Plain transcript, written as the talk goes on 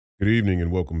Good evening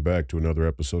and welcome back to another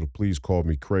episode of Please Call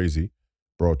Me Crazy,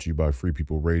 brought to you by Free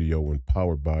People Radio and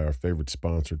powered by our favorite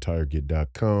sponsor,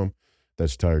 TireGet.com.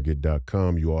 That's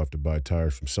TireGet.com. You all have to buy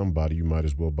tires from somebody. You might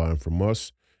as well buy them from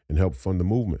us and help fund the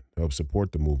movement, help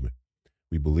support the movement.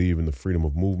 We believe in the freedom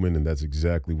of movement, and that's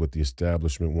exactly what the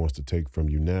establishment wants to take from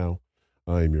you now.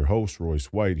 I am your host,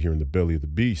 Royce White, here in the belly of the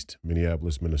beast,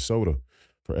 Minneapolis, Minnesota,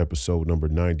 for episode number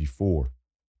 94.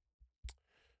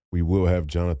 We will have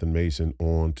Jonathan Mason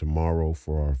on tomorrow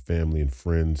for our family and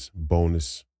friends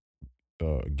bonus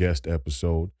guest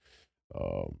episode.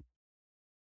 Um,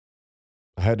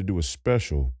 I had to do a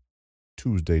special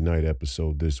Tuesday night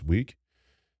episode this week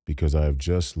because I have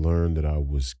just learned that I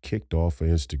was kicked off of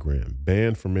Instagram,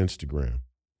 banned from Instagram.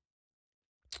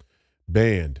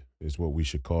 Banned is what we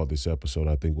should call this episode.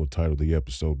 I think we'll title the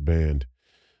episode Banned.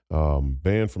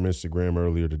 Banned from Instagram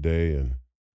earlier today and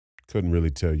couldn't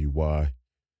really tell you why.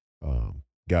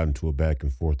 Got into a back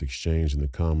and forth exchange in the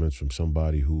comments from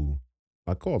somebody who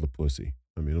I call the pussy.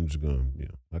 I mean, I'm just going to,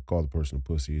 I call the person a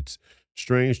pussy. It's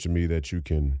strange to me that you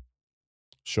can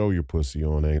show your pussy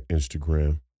on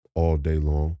Instagram all day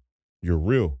long. Your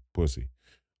real pussy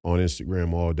on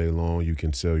Instagram all day long. You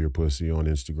can sell your pussy on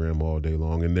Instagram all day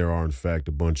long. And there are, in fact,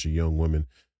 a bunch of young women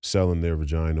selling their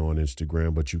vagina on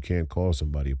Instagram, but you can't call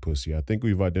somebody a pussy. I think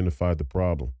we've identified the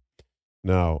problem.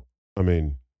 Now, I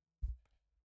mean,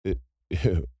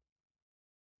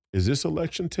 is this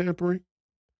election tampering?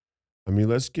 I mean,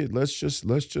 let's just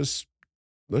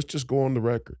go on the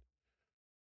record.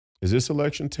 Is this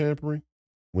election tampering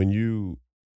when you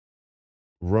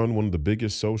run one of the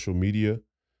biggest social media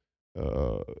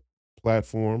uh,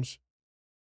 platforms,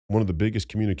 one of the biggest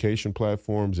communication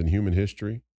platforms in human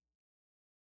history,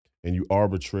 and you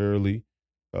arbitrarily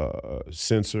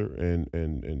censor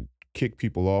and kick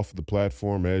people off the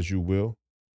platform as you will?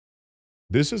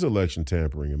 This is election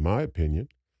tampering, in my opinion.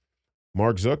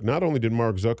 Not only did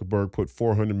Mark Zuckerberg put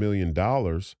 $400 million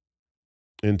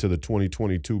into the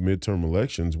 2022 midterm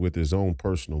elections with his own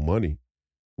personal money,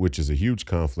 which is a huge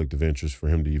conflict of interest for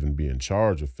him to even be in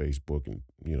charge of Facebook and,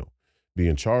 be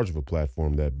in charge of a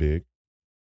platform that big.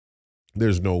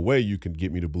 There's no way you can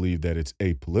get me to believe that it's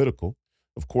apolitical.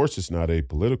 Of course it's not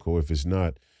apolitical if it's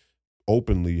not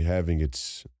openly having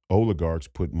its oligarchs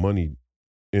put money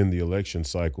in the election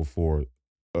cycle for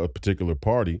a particular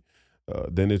party.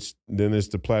 Then it's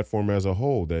the platform as a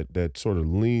whole that sort of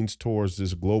leans towards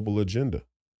this global agenda,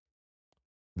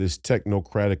 this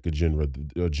technocratic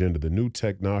agenda, the new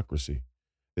technocracy.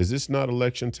 Is this not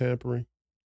election tampering?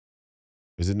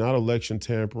 Is it not election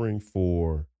tampering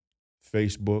for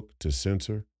Facebook to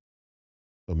censor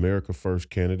America First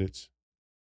candidates?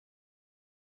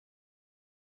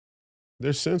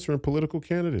 They're censoring political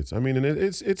candidates. I mean, and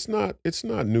it's not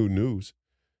new news.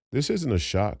 This isn't a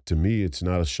shock to me. It's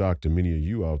not a shock to many of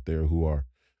you out there who are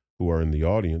in the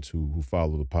audience who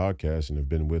follow the podcast and have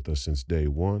been with us since day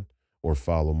one or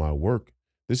follow my work.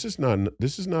 This is not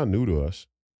new to us.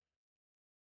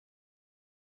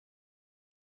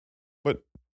 But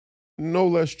no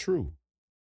less true.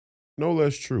 No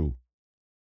less true.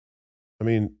 I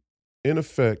mean, in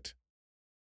effect,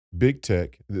 big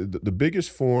tech, the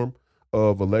biggest form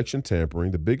of election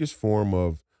tampering, the biggest form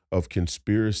of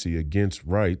conspiracy against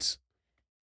rights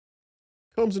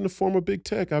comes in the form of big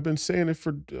tech. I've been saying it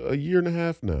for a year and a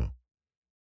half now.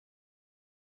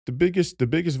 The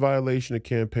biggest violation of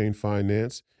campaign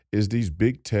finance is these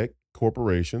big tech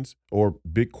corporations or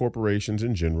big corporations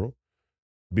in general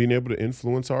being able to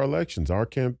influence our elections,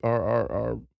 being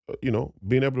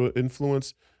able to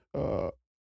influence uh,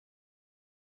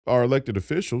 our elected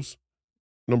officials.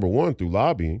 Number one, through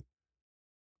lobbying,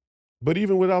 but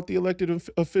even without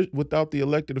without the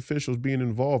elected officials being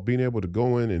involved, being able to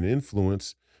go in and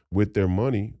influence with their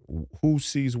money, who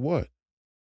sees what?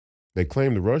 They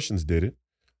claim the Russians did it.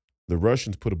 The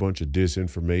Russians put a bunch of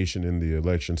disinformation in the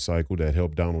election cycle that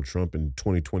helped Donald Trump in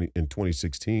 2020 and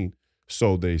 2016.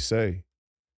 So they say.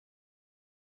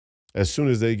 As soon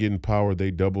as they get in power,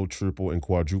 they double, triple, and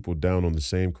quadruple down on the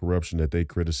same corruption that they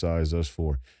criticize us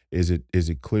for. Is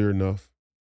it clear enough?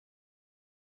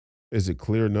 Is it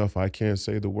clear enough? I can't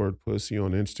say the word pussy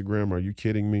on Instagram. Are you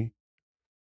kidding me?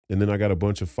 And then I got a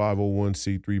bunch of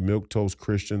 501c3 milquetoast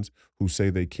Christians who say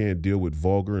they can't deal with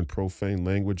vulgar and profane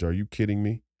language. Are you kidding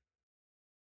me?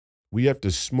 We have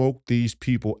to smoke these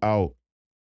people out.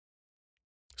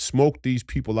 Smoke these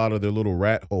people out of their little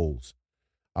rat holes.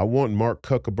 I want Mark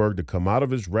Cuckerberg to come out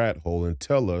of his rat hole and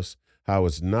tell us how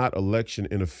it's not election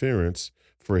interference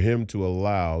for him to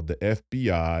allow the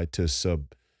FBI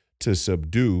to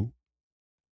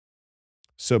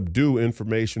subdue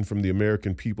information from the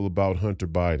American people about Hunter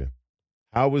Biden.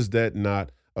 How is that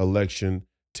not election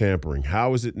tampering?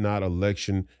 How is it not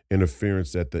election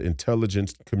interference that the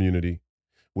intelligence community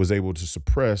was able to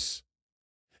suppress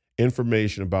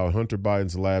information about Hunter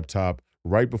Biden's laptop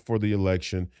right before the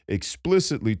election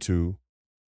explicitly to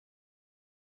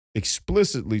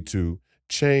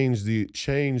change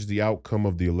the outcome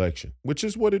of the election, which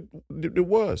is what it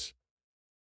was.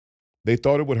 They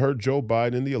thought it would hurt Joe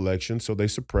Biden in the election, so they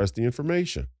suppressed the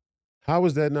information. How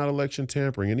is that not election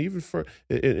tampering? And even for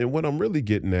and what I'm really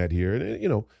getting at here,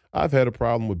 and I've had a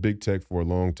problem with big tech for a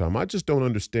long time. I just don't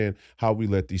understand how we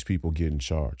let these people get in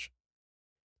charge.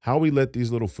 How we let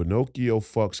these little Finocchio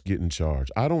fucks get in charge.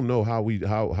 I don't know how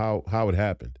it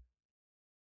happened.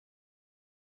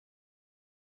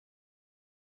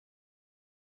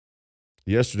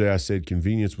 Yesterday I said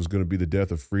convenience was going to be the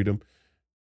death of freedom.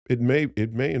 It may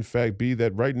in fact be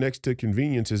that right next to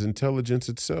convenience is intelligence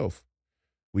itself.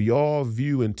 We all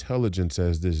view intelligence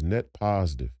as this net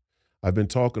positive. I've been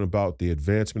talking about the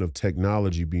advancement of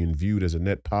technology being viewed as a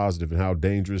net positive and how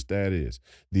dangerous that is.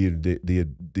 The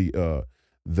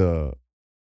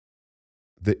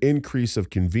the increase of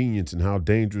convenience and how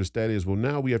dangerous that is. Well,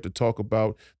 now we have to talk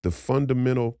about the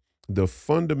fundamental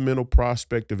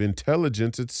prospect of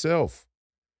intelligence itself.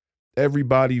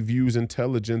 Everybody views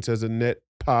intelligence as a net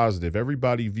positive.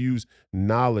 Everybody views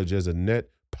knowledge as a net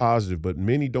positive, but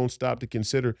many don't stop to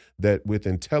consider that with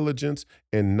intelligence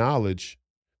and knowledge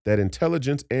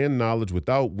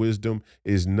without wisdom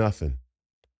is nothing.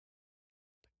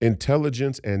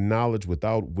 Intelligence and knowledge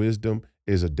without wisdom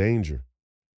is a danger.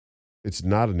 It's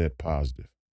not a net positive.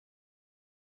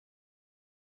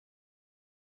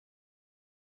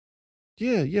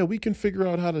 Yeah, yeah, we can figure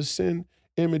out how to send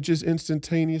images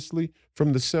instantaneously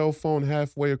from the cell phone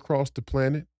halfway across the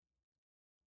planet.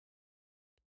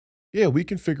 Yeah, we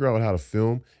can figure out how to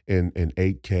film in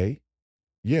 8K.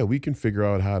 Yeah, we can figure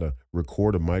out how to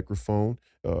record a microphone,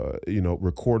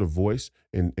 record a voice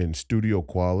in studio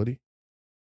quality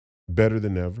better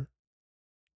than ever.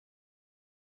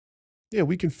 Yeah,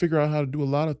 we can figure out how to do a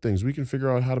lot of things. We can figure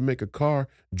out how to make a car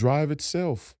drive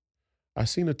itself. I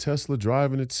seen a Tesla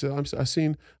driving itself.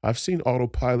 I've seen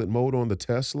autopilot mode on the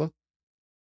Tesla.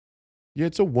 Yeah,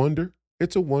 it's a wonder.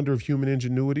 It's a wonder of human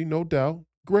ingenuity, no doubt.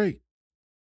 Great.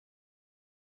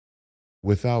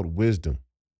 Without wisdom,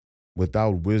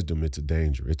 without wisdom, it's a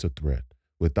danger. It's a threat.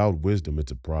 Without wisdom,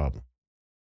 it's a problem.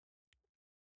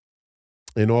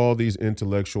 And all these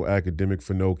intellectual academic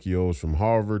Finocchios from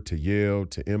Harvard to Yale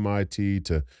to MIT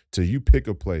to you pick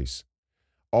a place,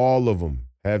 all of them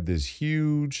have this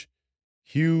huge,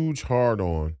 huge hard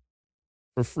on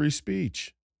for free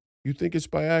speech. You think it's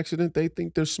by accident? They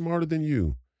think they're smarter than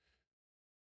you.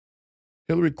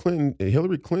 Hillary Clinton,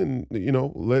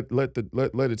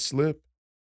 let it slip.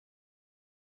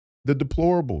 The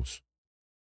deplorables.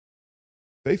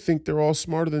 They think they're all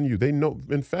smarter than you. They know,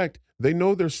 in fact, they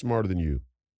know they're smarter than you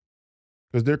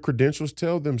because their credentials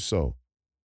tell them so.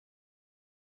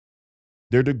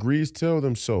 Their degrees tell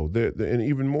them so. And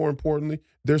even more importantly,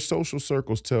 their social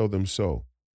circles tell them so.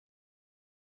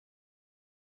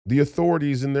 The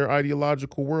authorities in their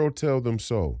ideological world tell them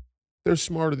so. They're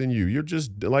smarter than you. You're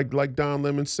just like Don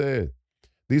Lemon said.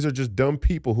 These are just dumb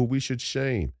people who we should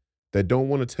shame that don't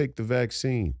want to take the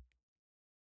vaccine.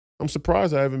 I'm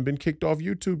surprised I haven't been kicked off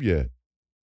YouTube yet.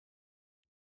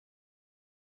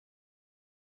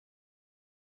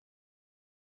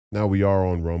 Now we are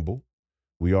on Rumble.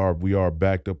 We are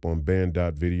backed up on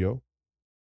Band.video.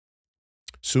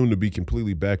 Soon to be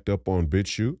completely backed up on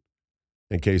BitChute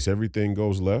in case everything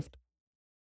goes left.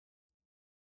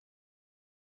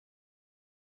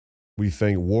 We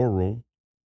thank War Room,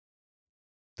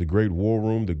 the great War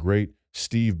Room, the great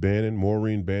Steve Bannon,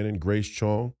 Maureen Bannon, Grace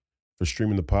Chong for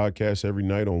streaming the podcast every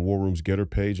night on War Room's Getter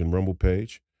page and Rumble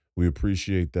page. We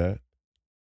appreciate that.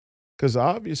 Because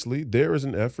obviously there is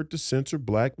an effort to censor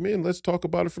black men. Let's talk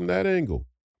about it from that angle.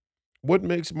 What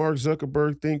makes Mark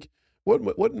Zuckerberg think,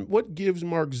 what gives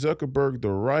Mark Zuckerberg the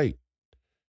right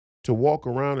to walk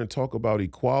around and talk about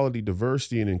equality,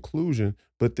 diversity, and inclusion,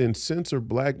 but then censor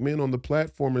black men on the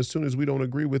platform as soon as we don't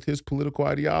agree with his political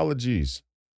ideologies?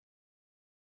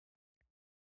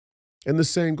 And the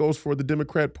same goes for the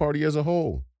Democrat Party as a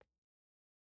whole.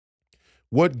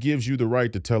 What gives you the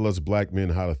right to tell us black men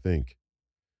how to think?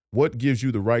 What gives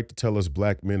you the right to tell us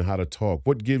black men how to talk?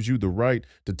 What gives you the right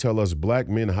to tell us black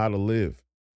men how to live?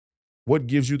 What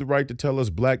gives you the right to tell us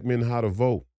black men how to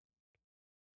vote?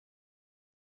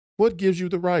 What gives you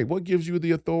the right? What gives you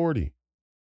the authority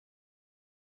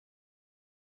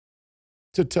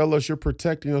to tell us you're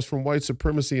protecting us from white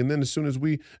supremacy? And then as soon as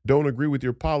we don't agree with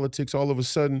your politics, all of a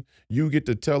sudden you get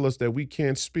to tell us that we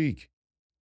can't speak.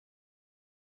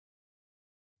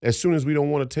 As soon as we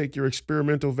don't want to take your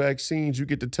experimental vaccines, you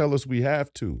get to tell us we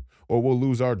have to, or we'll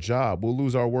lose our job, we'll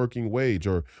lose our working wage,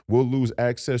 or we'll lose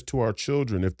access to our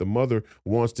children if the mother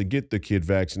wants to get the kid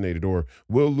vaccinated, or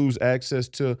we'll lose access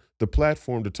to the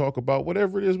platform to talk about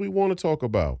whatever it is we want to talk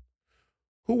about.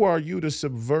 Who are you to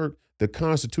subvert the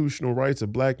constitutional rights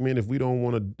of black men if we don't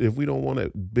want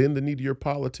to bend the knee to your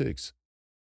politics?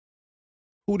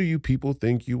 Who do you people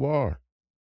think you are?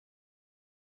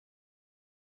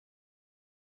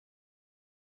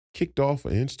 Kicked off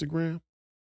of Instagram?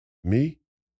 Me?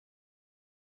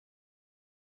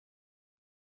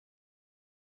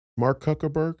 Mark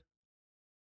Cuckerberg?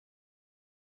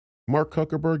 Mark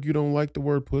Cuckerberg, you don't like the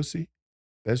word pussy?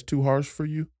 That's too harsh for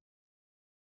you?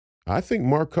 I think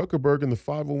Mark Cuckerberg and the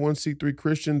 501c3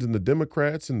 Christians and the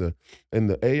Democrats and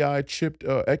the AI chipped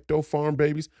ecto farm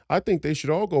babies, I think they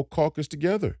should all go caucus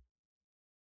together.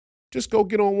 Just go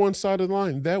get on one side of the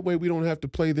line. That way we don't have to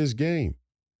play this game.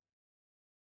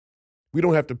 We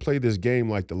don't have to play this game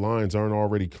like the lines aren't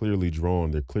already clearly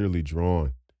drawn. They're clearly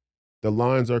drawn. The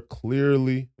lines are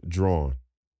clearly drawn.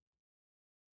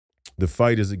 The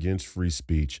fight is against free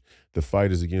speech. The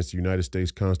fight is against the United States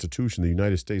Constitution. The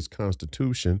United States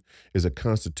Constitution is a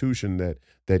constitution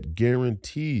that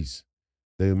guarantees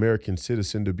the American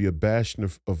citizen to be a bastion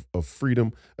of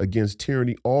freedom against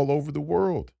tyranny all over the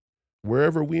world,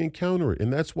 wherever we encounter it.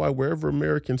 And that's why wherever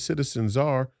American citizens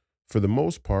are, for the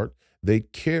most part, they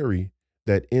carry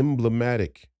that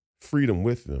emblematic freedom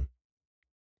with them.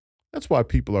 That's why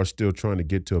people are still trying to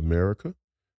get to America.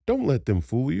 Don't let them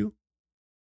fool you.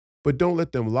 But don't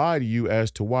let them lie to you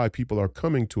as to why people are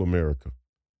coming to America.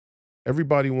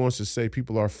 Everybody wants to say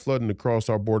people are flooding across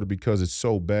our border because it's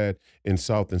so bad in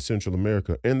South and Central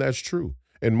America. And that's true.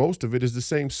 And most of it is the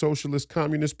same socialist,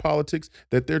 communist politics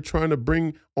that they're trying to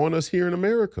bring on us here in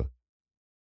America.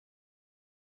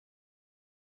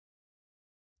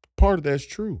 Part of that's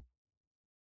true.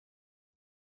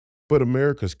 But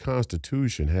America's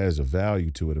Constitution has a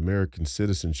value to it. American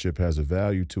citizenship has a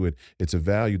value to it. It's a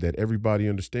value that everybody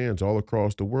understands all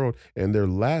across the world, and they're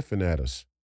laughing at us.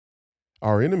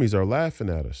 Our enemies are laughing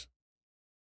at us.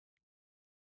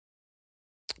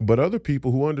 But other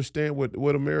people who understand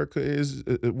what America is,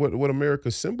 what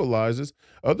America symbolizes,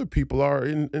 other people are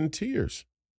in tears.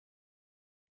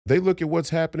 They look at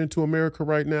what's happening to America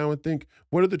right now and think,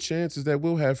 what are the chances that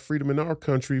we'll have freedom in our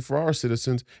country for our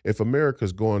citizens if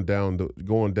America's going down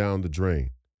the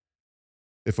drain?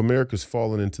 If America's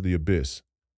fallen into the abyss?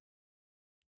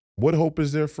 What hope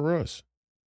is there for us?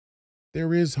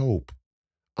 There is hope.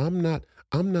 I'm not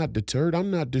deterred.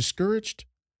 I'm not discouraged.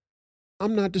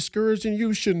 I'm not discouraged, and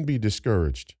you shouldn't be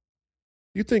discouraged.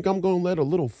 You think I'm going to let a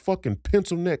little fucking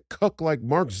pencil neck cuck like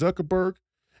Mark Zuckerberg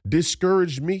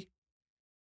discourage me?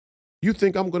 You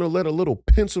think I'm going to let a little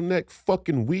pencil neck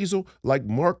fucking weasel like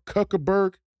Mark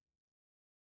Cuckerberg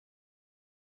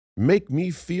make me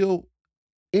feel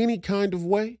any kind of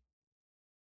way?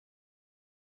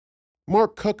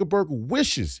 Mark Cuckerberg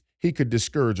wishes he could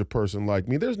discourage a person like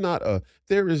me. There is not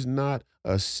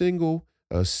a single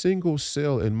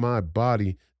cell in my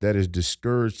body that is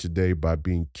discouraged today by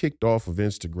being kicked off of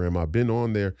Instagram. I've been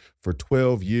on there for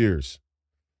 12 years.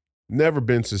 Never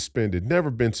been suspended,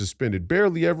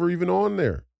 barely ever even on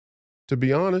there, to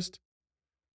be honest.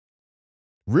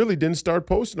 Really didn't start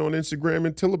posting on Instagram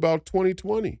until about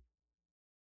 2020.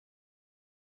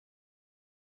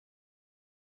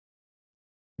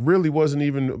 Really wasn't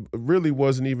even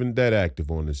that active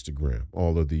on Instagram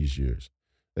all of these years.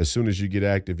 As soon as you get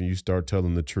active and you start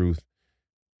telling the truth,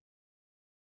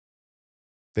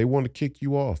 they want to kick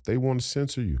you off. They want to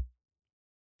censor you.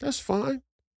 That's fine.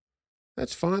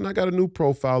 That's fine. I got a new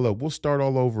profile up. We'll start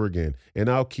all over again. And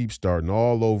I'll keep starting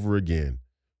all over again.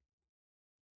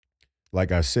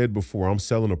 Like I said before, I'm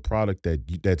selling a product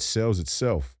that sells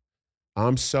itself.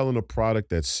 I'm selling a product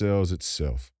that sells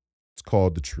itself. It's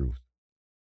called the truth.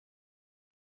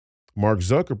 Mark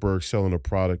Zuckerberg selling a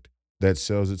product that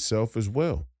sells itself as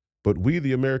well. But we,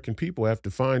 the American people, have to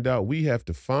find out. We have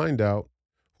to find out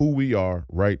who we are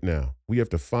right now. We have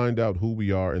to find out who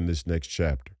we are in this next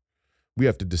chapter. We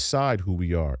have to decide who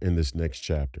we are in this next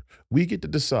chapter. We get to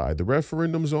decide. The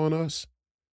referendum's on us.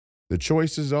 The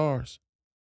choice is ours.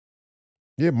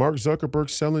 Yeah, Mark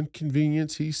Zuckerberg's selling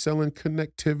convenience. He's selling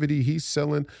connectivity. He's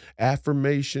selling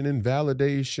affirmation and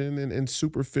validation and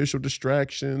superficial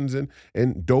distractions and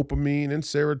dopamine and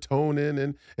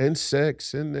serotonin and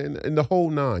sex and the whole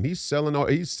nine. He's selling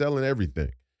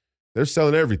everything. They're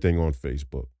selling everything on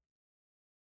Facebook.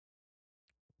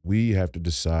 We have to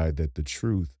decide that the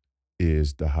truth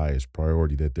is the highest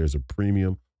priority, that there's a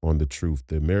premium on the truth.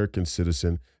 The American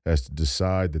citizen has to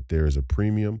decide that there is a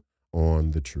premium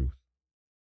on the truth.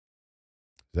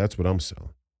 That's what I'm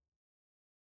selling.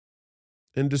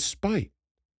 And despite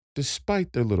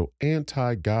their little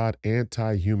anti-God,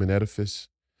 anti-human edifice,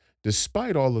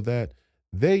 despite all of that,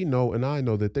 they know and I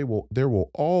know that there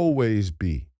will always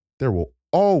be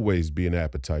an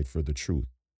appetite for the truth.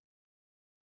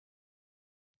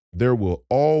 There will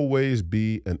always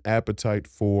be an appetite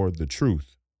for the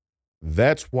truth.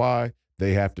 That's why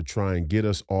they have to try and get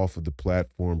us off of the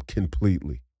platform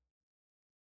completely.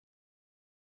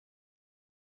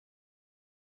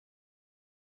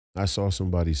 I saw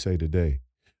somebody say today,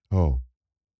 "Oh,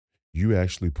 you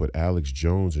actually put Alex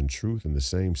Jones and truth in the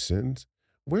same sentence?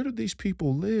 Where do these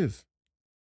people live?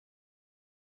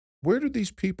 Where do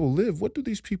these people live? What do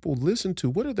these people listen to?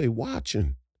 What are they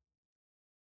watching?"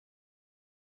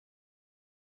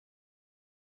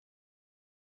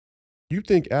 You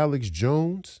think Alex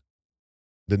Jones,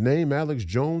 the name Alex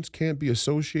Jones can't be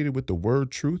associated with the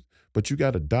word truth, but you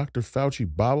got a Dr. Fauci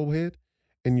bobblehead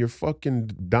in your fucking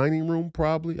dining room,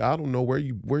 probably? I don't know where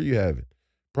you have it.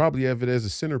 Probably have it as a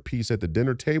centerpiece at the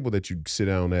dinner table that you sit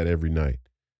down at every night.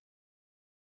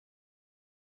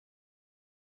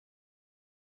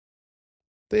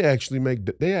 They actually made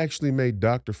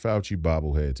Dr. Fauci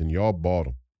bobbleheads, and y'all bought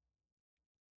them.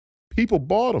 People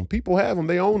bought them. People have them.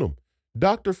 They own them.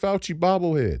 Dr. Fauci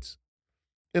bobbleheads.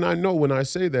 And I know when I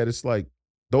say that, it's like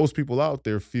those people out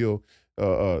there feel,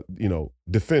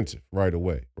 defensive right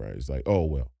away, right? It's like, oh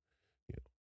well, you know,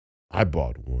 I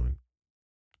bought one.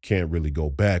 Can't really go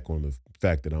back on the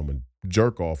fact that I'm a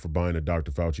jerk off for buying a Dr.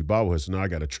 Fauci bobblehead. So now I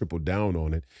got to triple down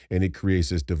on it, and it creates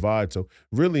this divide. So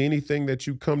really, anything that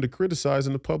you come to criticize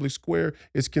in the public square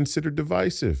is considered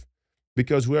divisive,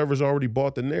 because whoever's already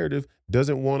bought the narrative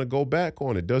doesn't want to go back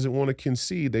on it, doesn't want to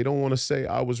concede. They don't want to say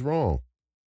I was wrong.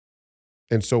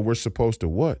 And so we're supposed to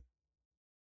what?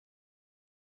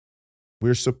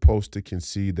 We're supposed to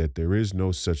concede that there is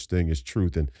no such thing as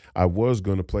truth. And I was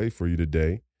going to play for you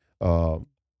today, uh,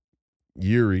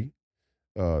 Yuri,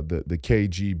 the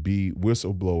KGB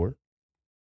whistleblower,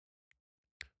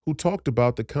 who talked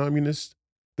about the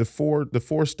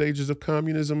four stages of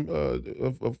communism, of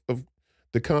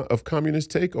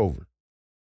communist takeover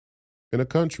in a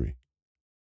country.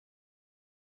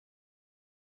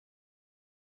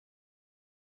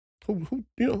 Who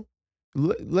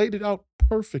laid it out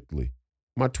perfectly.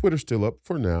 My Twitter's still up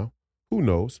for now. Who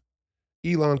knows?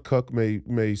 Elon Cuck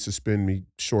may suspend me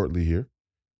shortly here.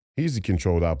 He's the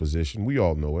controlled opposition. We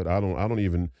all know it. I don't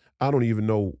even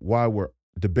know why we're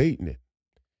debating it.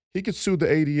 He could sue the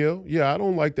ADL. Yeah, I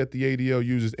don't like that the ADL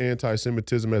uses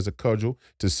anti-Semitism as a cudgel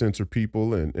to censor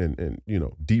people and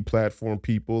deplatform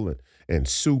people and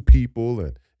sue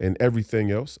people and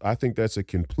everything else. I think that's a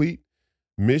complete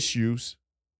misuse,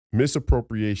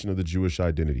 misappropriation of the Jewish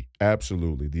identity.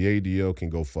 Absolutely. The ADL can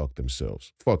go fuck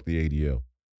themselves. Fuck the ADL.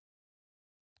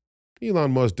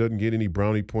 Elon Musk doesn't get any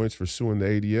brownie points for suing the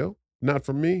ADL. Not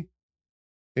from me,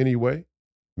 anyway.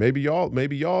 Maybe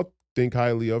y'all think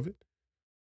highly of it.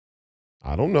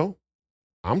 I don't know.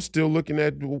 I'm still looking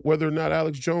at whether or not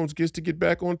Alex Jones gets to get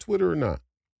back on Twitter or not.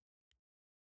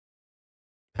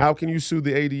 How can you sue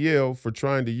the ADL for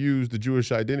trying to use the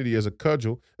Jewish identity as a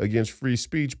cudgel against free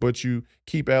speech, but you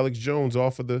keep Alex Jones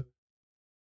off of the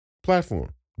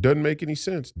platform? Doesn't make any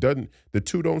sense. Doesn't the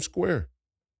two don't square.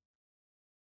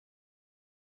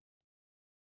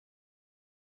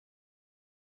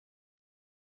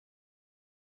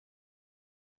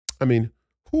 I mean,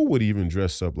 who would even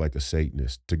dress up like a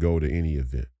Satanist to go to any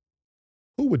event?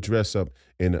 Who would dress up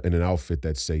in an outfit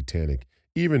that's satanic,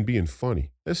 even being funny?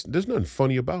 There's nothing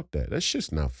funny about that. That's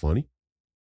just not funny.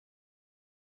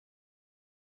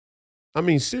 I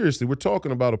mean, seriously, we're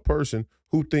talking about a person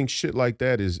who thinks shit like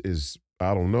that is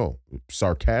I don't know,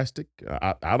 sarcastic.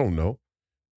 I don't know.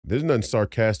 There's nothing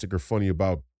sarcastic or funny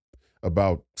about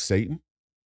Satan.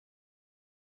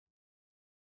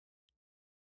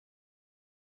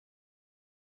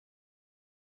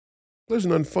 There's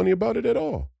nothing funny about it at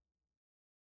all.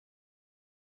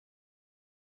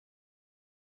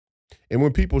 And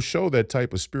when people show that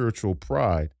type of spiritual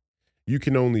pride, you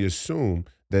can only assume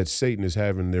that Satan is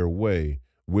having their way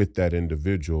with that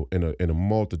individual in a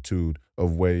multitude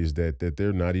of ways that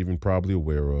they're not even probably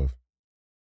aware of.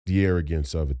 The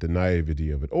arrogance of it, the naivety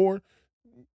of it, or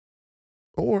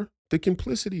the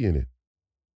complicity in it.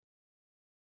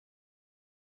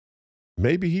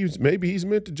 Maybe he's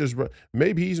meant to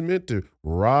maybe he's meant to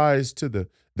rise to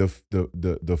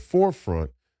the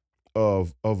forefront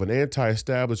of an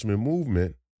anti-establishment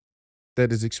movement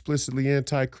that is explicitly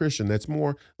anti-Christian, that's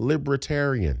more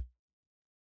libertarian.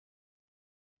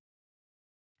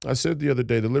 I said the other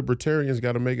day, the libertarians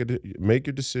got to make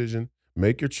your decision,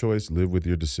 make your choice, live with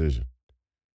your decision.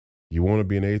 You want to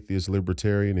be an atheist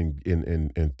libertarian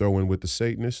and throw in with the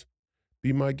Satanists?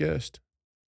 Be my guest.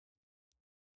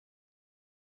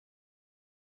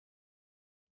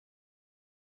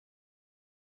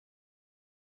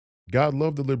 God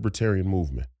loved the libertarian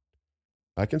movement.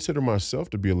 I consider myself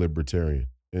to be a libertarian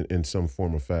in some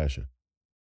form or fashion.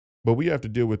 But we have to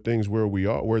deal with things where we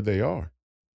are, where they are.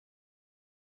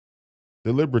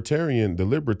 The libertarian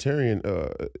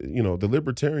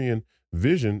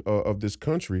vision of this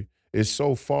country is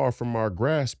so far from our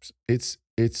grasps. It's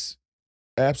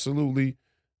absolutely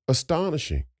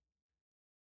astonishing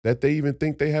that they even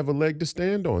think they have a leg to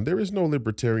stand on. There is no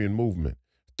libertarian movement.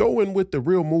 Throw in with the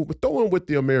real movement. Throw in with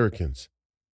the Americans.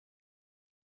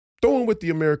 Throw in with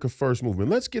the America First movement.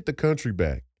 Let's get the country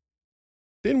back.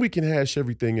 Then we can hash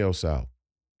everything else out.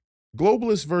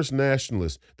 Globalists versus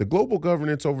nationalists. The global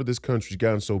governance over this country's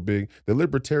gotten so big, the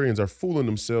libertarians are fooling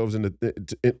themselves in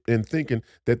thinking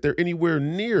that they're anywhere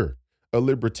near a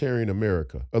libertarian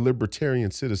America, a libertarian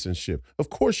citizenship. Of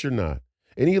course you're not.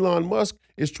 And Elon Musk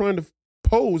is trying to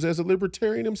pose as a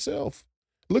libertarian himself.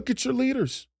 Look at your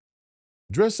leaders.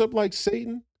 Dress up like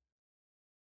Satan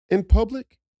in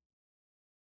public.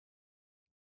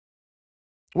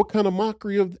 What kind of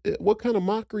mockery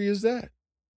is that?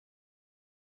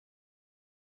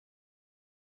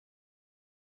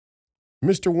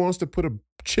 Mr. wants to put a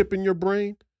chip in your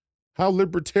brain? How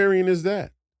libertarian is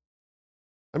that?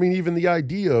 I mean, even the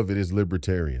idea of it is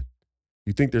libertarian.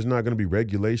 You think there's not going to be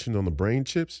regulation on the brain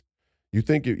chips? You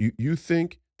think you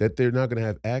think that they're not going to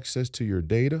have access to your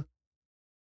data?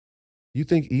 You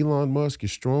think Elon Musk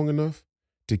is strong enough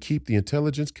to keep the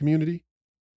intelligence community?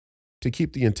 To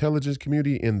keep the intelligence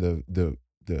community in the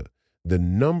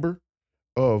number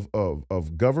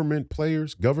of government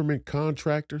players, government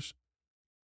contractors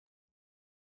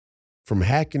from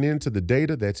hacking into the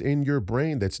data that's in your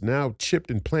brain, that's now chipped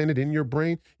and planted in your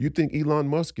brain? You think Elon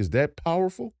Musk is that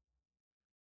powerful?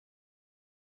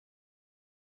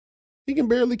 He can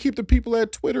barely keep the people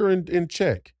at Twitter in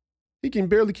check. He can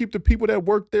barely keep the people that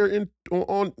work there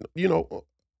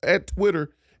at Twitter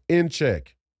in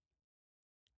check.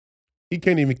 He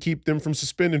can't even keep them from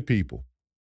suspending people.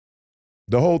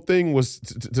 The whole thing was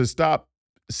to stop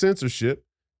censorship.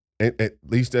 And at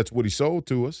least that's what he sold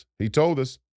to us. He told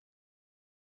us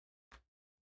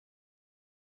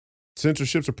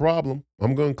censorship's a problem.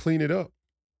 I'm going to clean it up.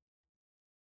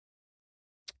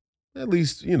 At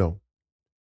least, he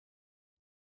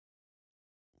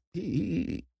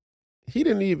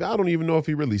didn't even, I don't even know if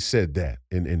he really said that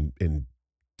in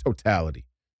totality.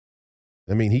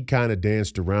 I mean, he kind of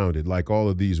danced around it like all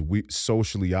of these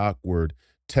socially awkward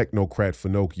technocrat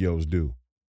Finocchios do.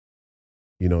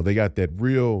 They got that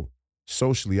real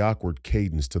socially awkward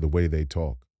cadence to the way they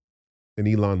talk. And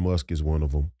Elon Musk is one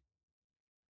of them.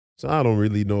 So I don't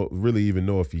really even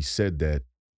know if he said that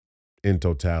in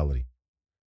totality.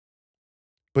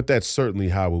 But that's certainly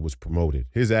how it was promoted.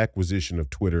 His acquisition of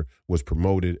Twitter was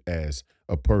promoted as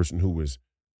a person who was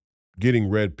getting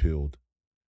red-pilled,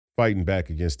 fighting back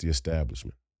against the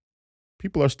establishment.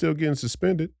 People are still getting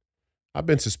suspended. I've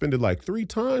been suspended like 3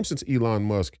 times since Elon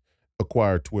Musk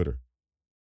acquired Twitter.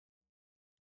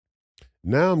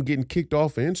 Now I'm getting kicked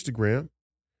off of Instagram.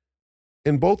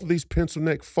 And both of these pencil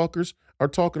neck fuckers are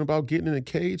talking about getting in a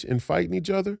cage and fighting each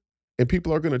other. And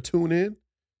people are going to tune in.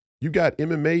 You got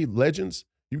MMA legends.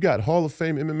 You got Hall of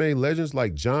Fame MMA legends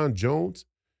like John Jones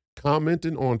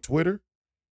commenting on Twitter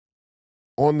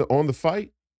on the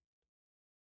fight.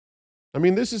 I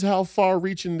mean, this is how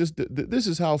far-reaching this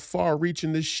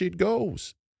shit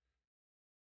goes.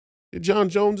 John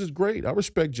Jones is great. I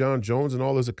respect John Jones and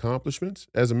all his accomplishments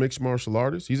as a mixed martial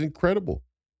artist. He's incredible.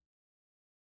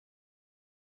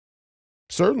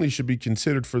 Certainly should be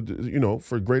considered for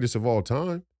greatest of all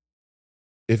time.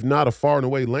 If not a far and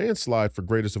away landslide for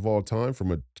greatest of all time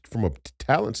from a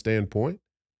talent standpoint.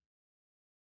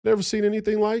 Never seen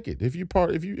anything like it. If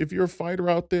you're a fighter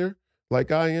out there like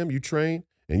I am, you train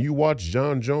and you watch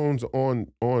John Jones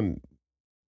on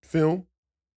film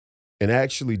and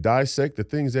actually dissect the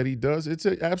things that he does, it's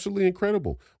absolutely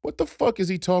incredible. What the fuck is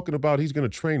he talking about he's going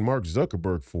to train Mark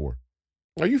Zuckerberg for?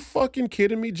 Are you fucking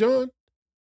kidding me, John?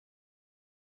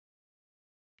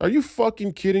 Are you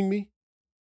fucking kidding me?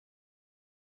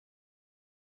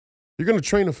 You're going to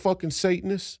train a fucking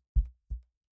Satanist?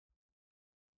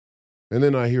 And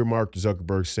then I hear Mark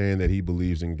Zuckerberg saying that he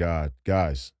believes in God.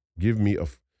 Guys, give me a...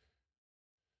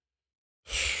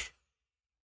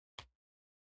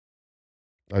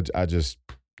 I just,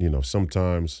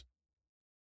 sometimes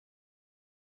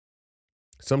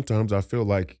I feel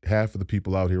like half of the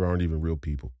people out here aren't even real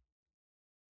people.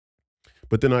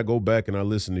 But then I go back and I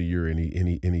listen to Yuri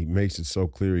and he makes it so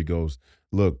clear. He goes,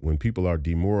 Look, when people are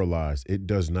demoralized, it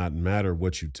does not matter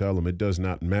what you tell them. It does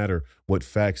not matter what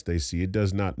facts they see. It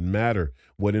does not matter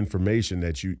what information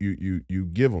that you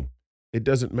give them. It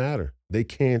doesn't matter. They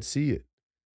can't see it.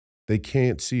 They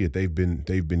can't see it. They've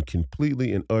been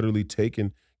completely and utterly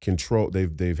taken control.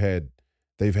 They've had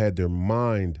their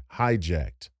mind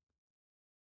hijacked.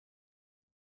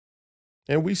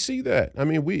 And we see that. I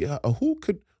mean,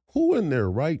 who in their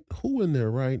right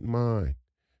mind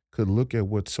could look at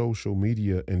what social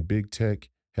media and big tech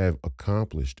have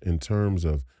accomplished in terms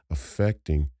of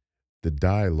affecting the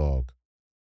dialogue,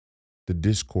 the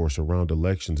discourse around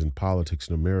elections and politics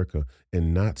in America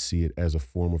and not see it as a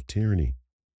form of tyranny.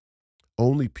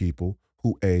 Only people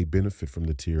who A, benefit from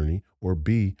the tyranny, or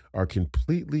B, are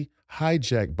completely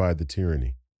hijacked by the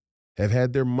tyranny, have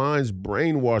had their minds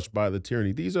brainwashed by the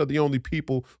tyranny. These are the only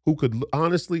people who could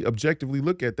honestly, objectively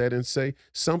look at that and say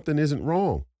something isn't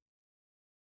wrong.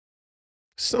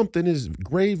 Something is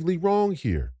gravely wrong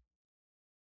here.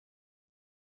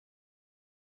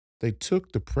 They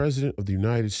took the president of the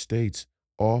United States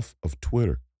off of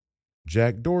Twitter.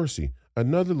 Jack Dorsey,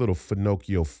 another little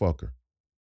Finocchio fucker.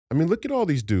 I mean, look at all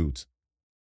these dudes.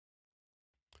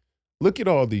 Look at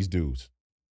all these dudes.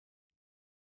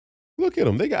 Look at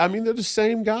them. They're the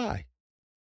same guy.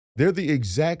 They're the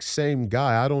exact same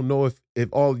guy. I don't know if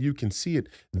all you can see it.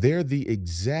 They're the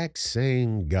exact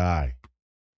same guy.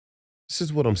 This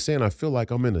is what I'm saying. I feel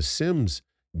like I'm in a Sims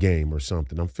game or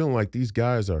something. I'm feeling like these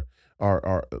guys are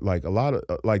like a lot of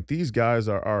like these guys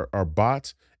are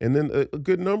bots, and then a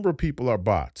good number of people are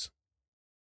bots.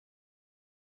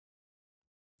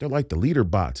 They're like the leader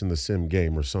bots in the Sim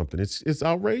game or something. It's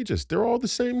outrageous. They're all the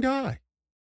same guy.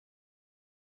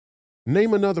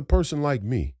 Name another person like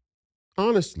me.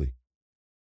 Honestly,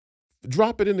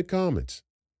 drop it in the comments.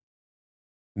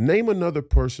 Name another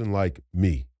person like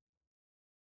me.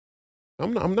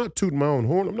 I'm not tooting my own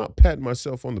horn. I'm not patting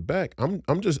myself on the back.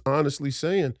 I'm just honestly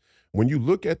saying, when you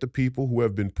look at the people who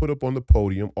have been put up on the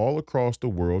podium all across the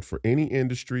world for any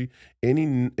industry, any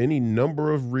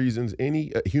number of reasons,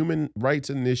 any human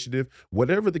rights initiative,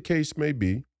 whatever the case may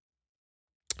be,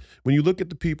 when you look at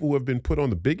the people who have been put on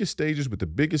the biggest stages with the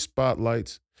biggest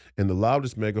spotlights and the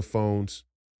loudest megaphones,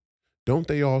 don't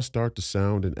they all start to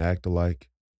sound and act alike?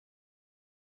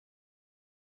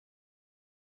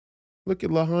 Look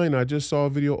at Lahaina. I just saw a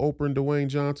video of Oprah and Dwayne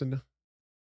Johnson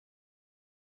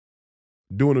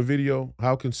doing a video,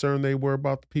 how concerned they were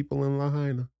about the people in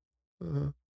Lahaina.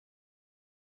 Uh-huh.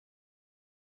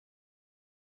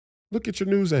 Look at your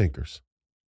news anchors.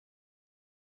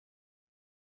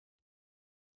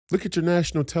 Look at your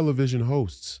national television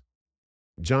hosts,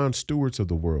 Jon Stewart's of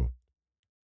the world.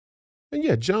 And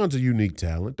yeah, John's a unique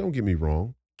talent. Don't get me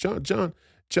wrong. John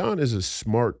is a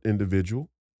smart individual.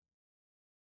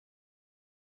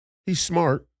 He's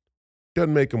smart.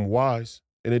 Doesn't make him wise,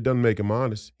 and it doesn't make him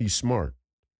honest. He's smart.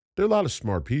 There are a lot of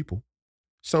smart people.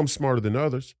 Some smarter than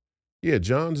others. Yeah,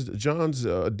 John's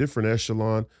a different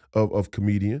echelon of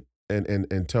comedian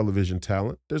and television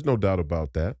talent. There's no doubt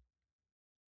about that.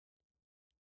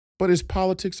 But his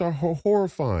politics are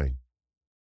horrifying.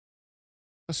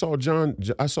 I saw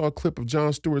a clip of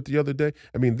Jon Stewart the other day.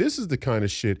 I mean, this is the kind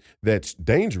of shit that's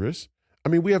dangerous. I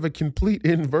mean, we have a complete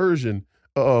inversion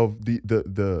of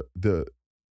the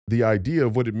idea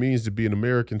of what it means to be an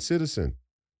American citizen,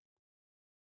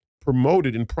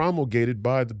 promoted and promulgated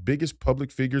by the biggest public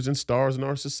figures and stars in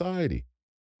our society.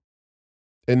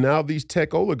 And now these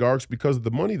tech oligarchs, because of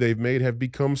the money they've made, have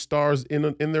become stars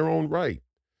in their own right,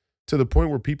 to the point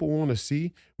where people want to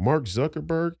see Mark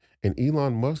Zuckerberg and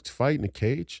Elon Musk fight in a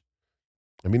cage.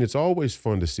 I mean, it's always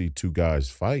fun to see two guys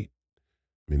fight.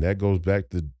 I mean, that goes back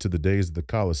to the days of the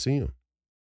Coliseum.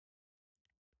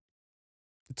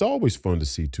 It's always fun to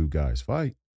see two guys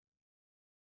fight.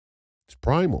 It's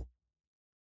primal.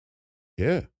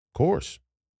 Yeah, of course.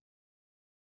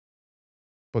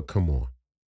 But come on.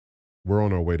 We're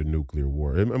on our way to nuclear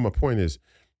war. And my point is,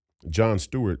 Jon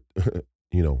Stewart,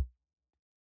 you know,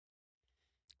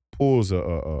 pulls a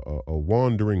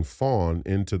wandering fawn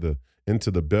into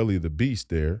the belly of the beast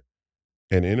there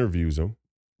and interviews him.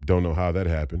 Don't know how that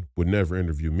happened. Would never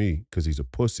interview me because he's a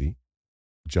pussy.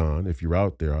 John, if you're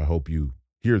out there, I hope you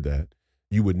hear that.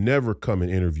 You would never come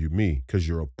and interview me because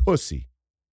you're a pussy.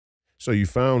 So you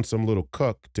found some little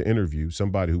cuck to interview,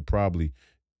 somebody who probably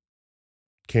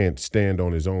can't stand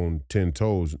on his own 10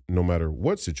 toes no matter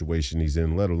what situation he's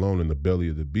in, let alone in the belly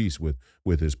of the beast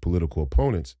with his political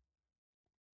opponents.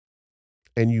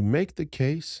 And you make the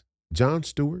case, Jon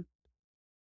Stewart,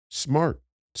 smart,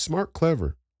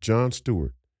 clever Jon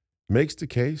Stewart, makes the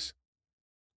case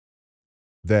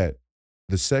that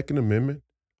the Second Amendment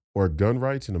or gun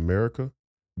rights in America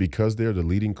because they're the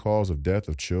leading cause of death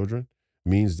of children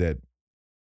means that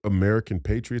American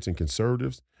patriots and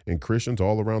conservatives and Christians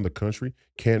all around the country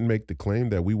can't make the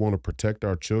claim that we want to protect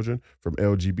our children from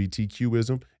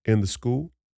LGBTQism in the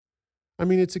school? I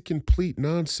mean, it's a complete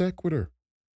non sequitur.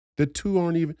 The two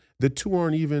aren't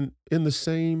even in the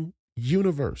same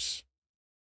universe.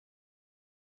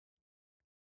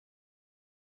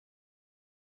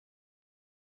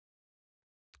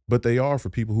 But they are for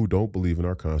people who don't believe in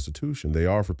our Constitution. They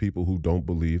are for people who don't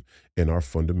believe in our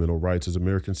fundamental rights as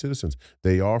American citizens.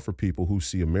 They are for people who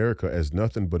see America as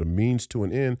nothing but a means to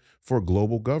an end for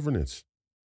global governance.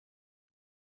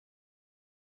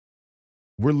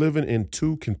 We're living in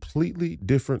two completely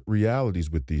different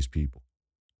realities with these people.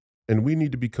 And we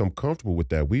need to become comfortable with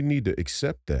that. We need to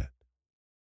accept that.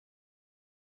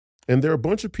 And there are a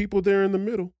bunch of people there in the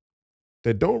middle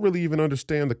that don't really even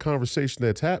understand the conversation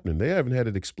that's happening. They haven't had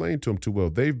it explained to them too well.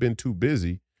 They've been too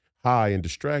busy, high, and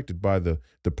distracted by the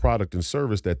product and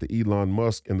service that the Elon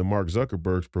Musk and the Mark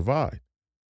Zuckerbergs provide.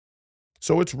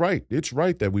 So it's right. It's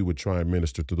right that we would try and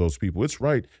minister to those people. It's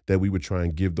right that we would try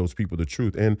and give those people the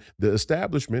truth. And the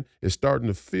establishment is starting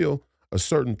to feel a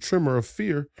certain tremor of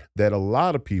fear that a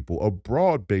lot of people, a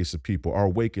broad base of people, are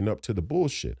waking up to the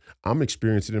bullshit. I'm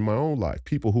experiencing it in my own life.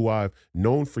 People who I've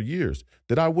known for years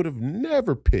that I would have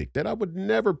never picked, that I would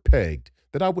never pegged,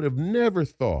 that I would have never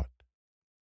thought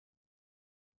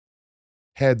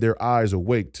had their eyes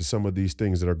awake to some of these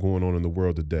things that are going on in the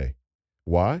world today.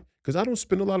 Why? Because I don't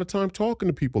spend a lot of time talking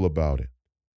to people about it.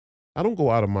 I don't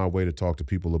go out of my way to talk to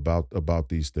people about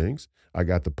these things. I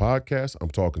got the podcast. I'm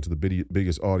talking to the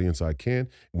biggest audience I can.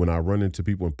 When I run into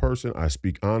people in person, I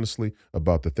speak honestly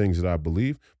about the things that I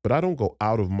believe, but I don't go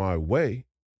out of my way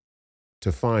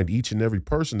to find each and every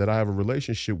person that I have a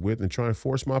relationship with and try and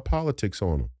force my politics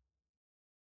on them.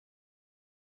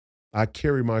 I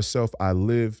carry myself, I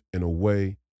live in a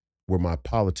way where my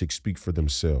politics speak for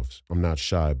themselves. I'm not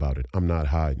shy about it. I'm not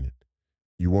hiding it.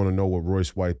 You want to know what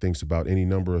Royce White thinks about any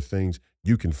number of things,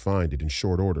 you can find it in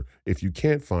short order. If you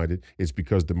can't find it, it's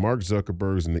because the Mark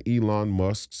Zuckerbergs and the Elon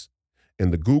Musks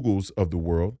and the Googles of the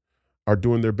world are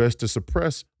doing their best to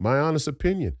suppress my honest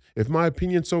opinion. If my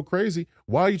opinion's so crazy,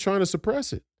 why are you trying to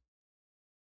suppress it?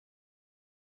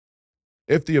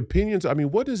 If the opinions, I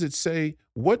mean, what does it say?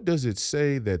 What does it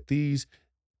say that these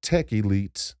tech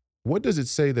elites, what does it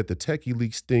say that the tech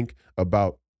elites think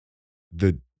about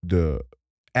the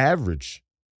average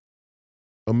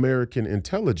American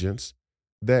intelligence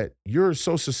that you're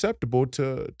so susceptible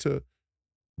to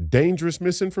dangerous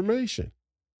misinformation?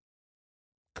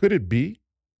 Could it be?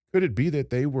 Could it be that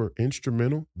they were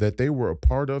instrumental, that they were a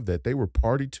part of, that they were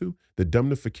party to the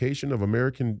dumbification of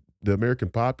the American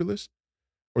populace,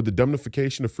 or the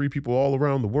dumbification of free people all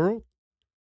around the world?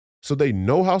 So they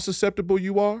know how susceptible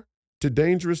you are to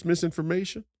dangerous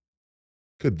misinformation?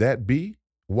 Could that be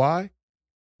why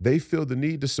they feel the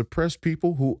need to suppress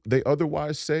people who they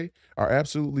otherwise say are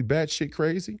absolutely batshit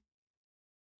crazy?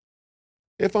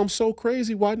 If I'm so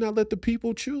crazy, why not let the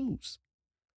people choose?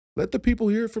 Let the people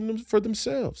hear it from them for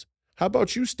themselves. How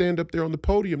about you stand up there on the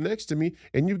podium next to me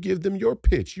and you give them your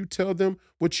pitch? You tell them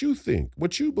what you think,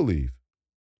 what you believe.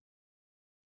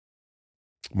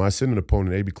 My Senate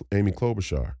opponent, Amy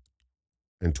Klobuchar,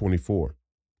 in 24.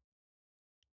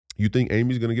 You think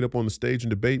Amy's going to get up on the stage and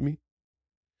debate me?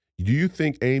 Do you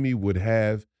think Amy would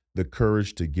have the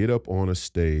courage to get up on a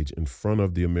stage in front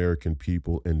of the American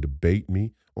people and debate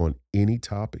me on any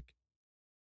topic?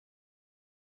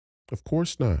 Of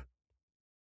course not.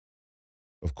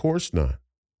 Of course not.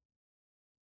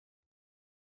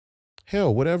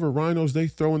 Hell, whatever rhinos they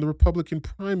throw in the Republican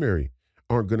primary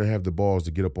aren't going to have the balls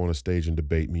to get up on a stage and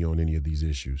debate me on any of these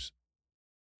issues.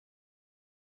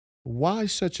 Why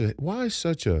such a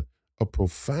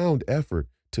profound effort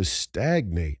to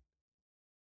stagnate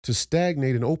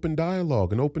an open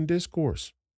dialogue, an open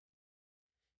discourse?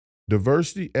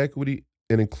 Diversity, equity,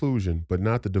 and inclusion, but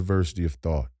not the diversity of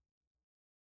thought.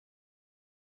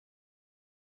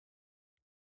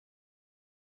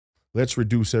 Let's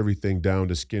reduce everything down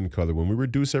to skin color. When we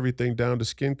reduce everything down to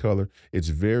skin color, it's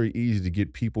very easy to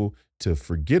get people to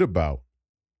forget about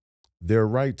their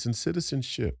rights and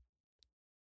citizenship.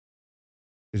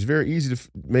 It's very easy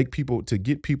to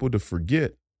get people to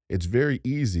forget. It's very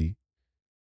easy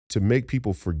to make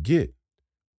people forget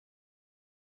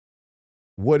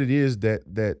what it is that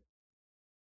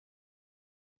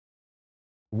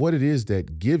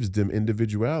gives them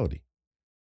individuality.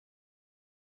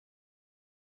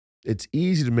 It's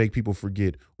easy to make people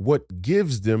forget what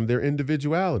gives them their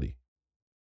individuality.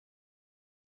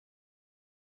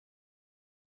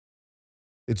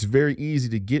 It's very easy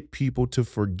to get people to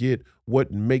forget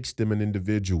what makes them an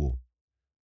individual.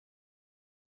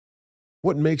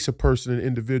 What makes a person an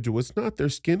individual? It's not their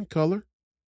skin color.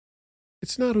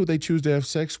 It's not who they choose to have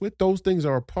sex with. Those things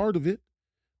are a part of it,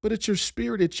 but it's your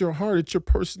spirit, it's your heart, it's your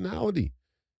personality.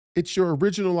 It's your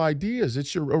original ideas,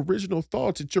 it's your original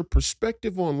thoughts, it's your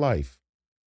perspective on life.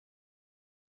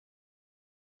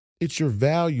 It's your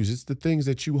values, it's the things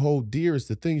that you hold dear, it's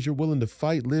the things you're willing to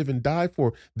fight, live, and die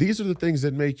for. These are the things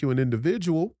that make you an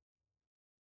individual,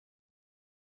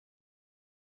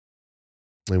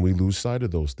 and we lose sight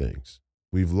of those things.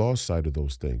 We've lost sight of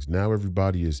those things. Now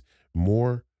everybody is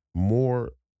more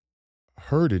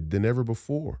herded than ever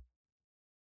before.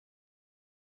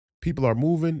 People are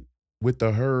moving with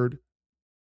the herd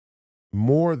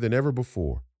more than ever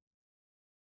before.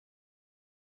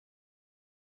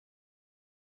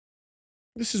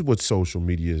 This is what social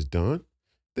media has done.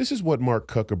 This is what Mark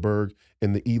Cuckerberg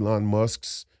and the Elon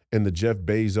Musks and the Jeff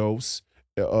Bezos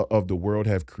of the world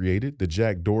have created, the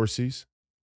Jack Dorseys.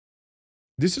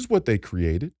 This is what they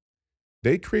created.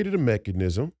 They created a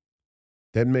mechanism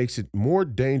that makes it more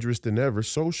dangerous than ever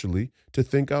socially to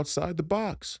think outside the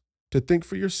box, to think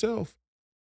for yourself,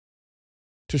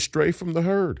 to stray from the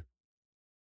herd.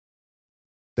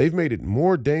 They've made it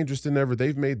more dangerous than ever.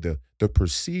 They've made the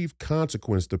perceived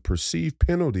consequence, the perceived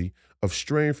penalty of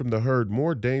straying from the herd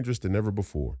more dangerous than ever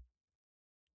before,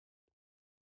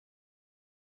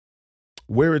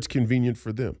 where it's convenient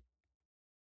for them.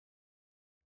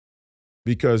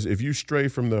 Because if you stray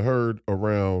from the herd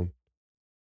around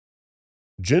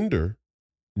gender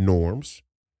norms,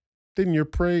 then you're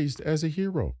praised as a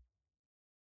hero.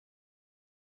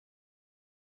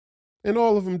 And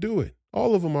all of them do it.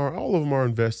 All of them are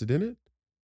invested in it.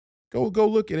 Go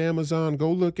look at Amazon,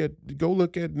 go look at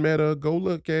Meta, go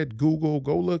look at Google,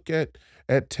 go look at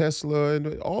Tesla,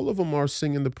 and all of them are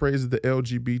singing the praise of the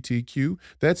LGBTQ.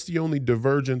 That's the only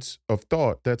divergence of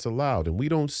thought that's allowed. And we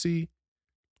don't see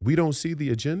the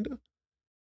agenda.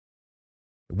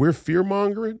 We're fear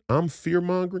mongering. I'm fear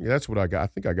mongering. That's what I got. I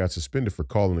think I got suspended for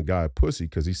calling a guy a pussy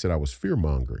because he said I was fear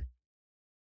mongering.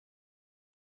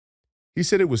 He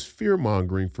said it was fear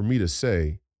mongering for me to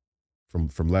say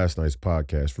from last night's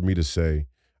podcast for me to say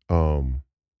um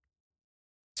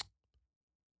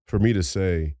for me to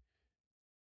say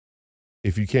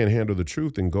if you can't handle the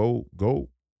truth, then go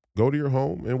to your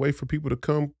home and wait for people to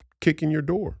come kick in your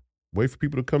door. Wait for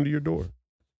people to come to your door.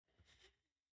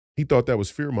 He thought that was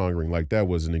fear mongering, like that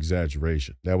was an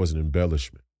exaggeration. That was an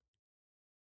embellishment.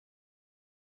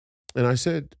 And I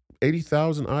said,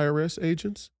 80,000 IRS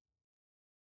agents?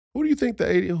 Who do you think the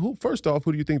 80, who, first off,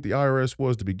 who do you think the IRS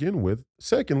was to begin with?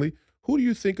 Secondly, who do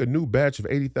you think a new batch of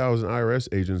 80,000 IRS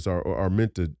agents are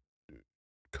meant to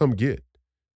come get?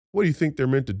 What do you think they're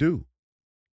meant to do?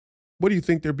 What do you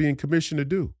think they're being commissioned to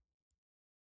do?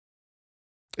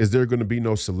 Is there going to be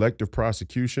no selective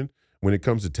prosecution when it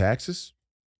comes to taxes?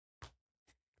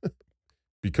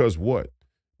 Because what?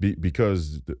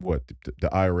 Because what the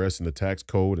IRS and the tax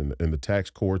code and the tax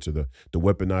courts or the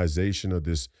weaponization of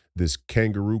this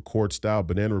kangaroo court style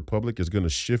banana republic is going to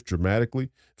shift dramatically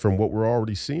from what we're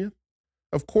already seeing.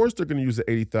 Of course, they're going to use the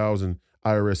 80,000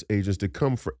 IRS agents to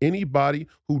come for anybody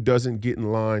who doesn't get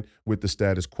in line with the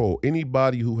status quo,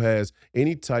 anybody who has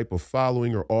any type of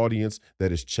following or audience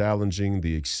that is challenging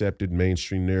the accepted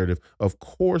mainstream narrative. Of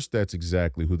course, that's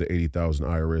exactly who the 80,000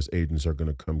 IRS agents are going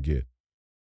to come get.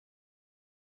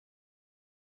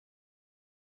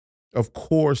 Of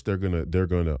course, they're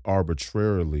gonna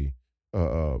arbitrarily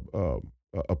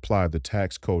apply the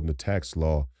tax code and the tax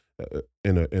law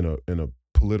in a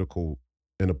political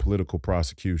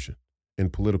prosecution. In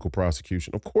political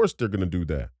prosecution, of course, they're gonna do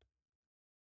that.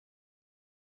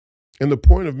 And the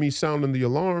point of me sounding the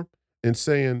alarm and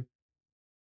saying,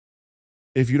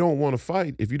 if you don't want to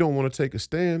fight, if you don't want to take a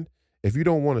stand, if you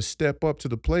don't want to step up to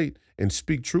the plate and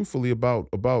speak truthfully about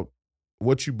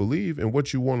what you believe and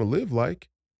what you want to live like,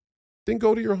 then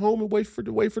go to your home and wait for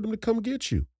them to come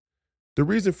get you. The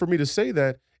reason for me to say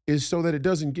that is so that it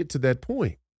doesn't get to that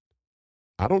point.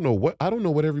 I don't know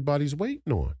what everybody's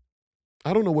waiting on.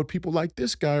 I don't know what people like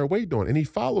this guy are waiting on. And he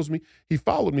follows me. He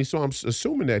followed me, so I'm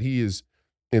assuming that he is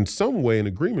in some way in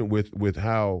agreement with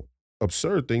how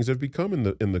absurd things have become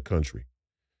in the country.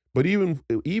 But even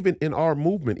in our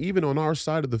movement, even on our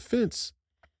side of the fence,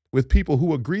 with people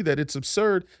who agree that it's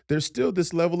absurd, there's still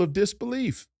this level of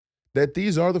disbelief that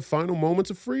these are the final moments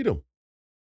of freedom.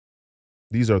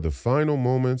 These are the final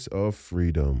moments of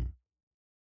freedom.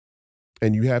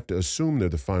 And you have to assume they're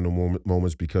the final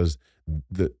moments because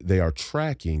they are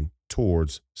tracking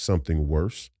towards something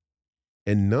worse.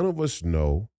 And none of us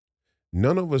know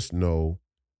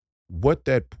what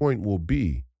that point will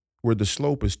be where the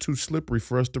slope is too slippery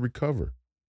for us to recover,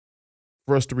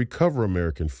 for us to recover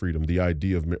American freedom, the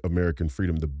idea of American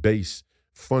freedom, the base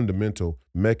fundamental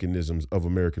mechanisms of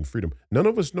American freedom. None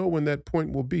of us know when that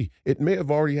point will be. It may have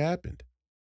already happened.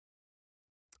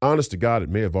 Honest to God, it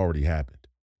may have already happened.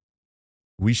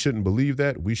 We shouldn't believe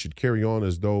that. We should carry on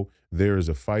as though there is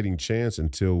a fighting chance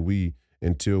until we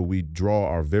draw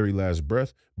our very last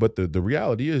breath. But the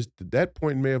reality is that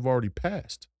point may have already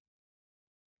passed.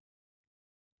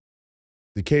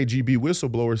 The KGB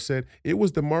whistleblower said it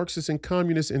was the Marxist and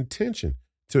communist intention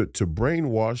to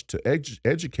brainwash, to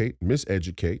educate,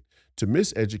 miseducate, to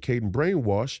miseducate and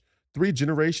brainwash 3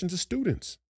 generations of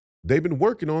students. They've been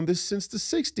working on this since the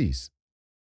 60s.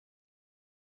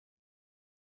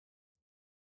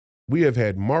 We have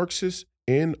had Marxists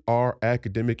in our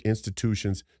academic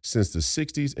institutions since the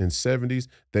 60s and 70s.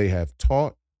 They have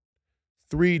taught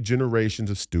 3 generations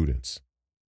of students.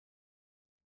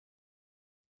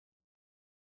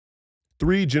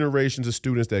 3 generations of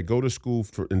students that go to school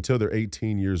until they're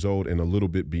 18 years old and a little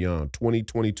bit beyond, 20,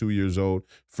 22 years old.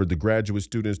 For the graduate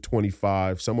students,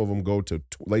 25. Some of them go to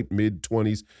late mid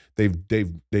 20s.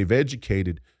 They've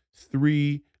educated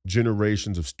 3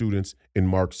 generations of students in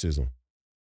Marxism,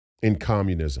 in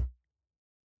communism,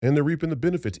 and they're reaping the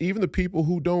benefits. Even the people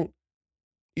who don't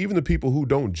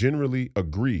generally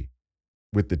agree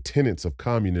with the tenets of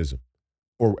communism,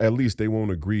 or at least they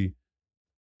won't agree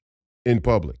in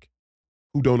public,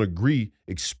 who don't agree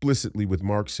explicitly with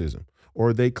Marxism,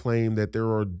 or they claim that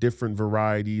there are different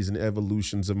varieties and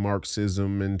evolutions of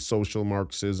Marxism and social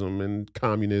Marxism and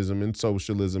communism and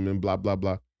socialism and blah, blah,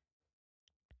 blah.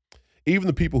 Even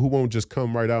the people who won't just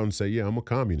come right out and say, yeah, I'm a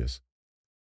communist.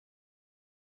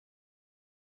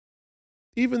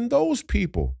 Even those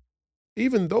people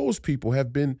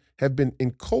have been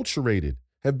enculturated,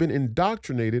 have been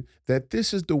indoctrinated that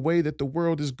this is the way that the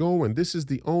world is going. This is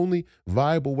the only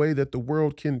viable way that the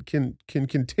world can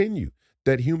continue,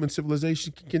 that human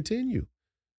civilization can continue.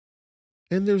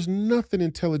 And there's nothing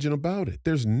intelligent about it.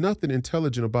 There's nothing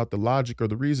intelligent about the logic or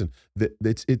the reason. That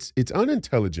it's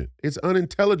unintelligent. It's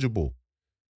unintelligible.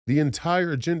 The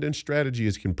entire agenda and strategy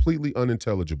is completely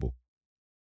unintelligible.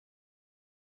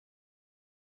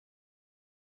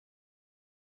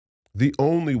 The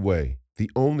only way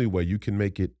you can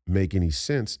make any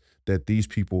sense that these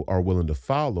people are willing to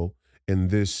follow in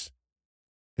this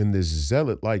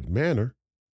zealot-like manner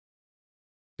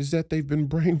is that they've been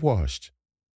brainwashed.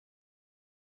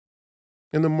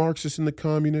 And the Marxists and the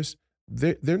communists,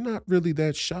 they're not really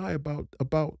that shy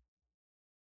about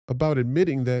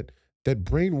admitting that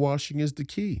brainwashing is the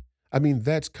key. I mean,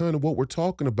 that's kind of what we're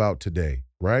talking about today,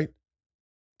 right?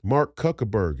 Mark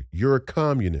Cuckerberg, you're a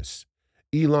communist.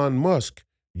 Elon Musk,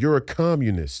 you're a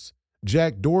communist.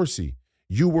 Jack Dorsey,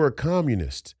 you were a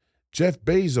communist. Jeff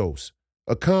Bezos,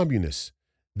 a communist.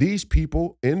 These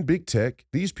people in big tech,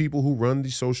 these people who run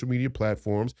these social media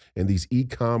platforms and these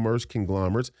e-commerce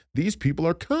conglomerates, these people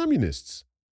are communists.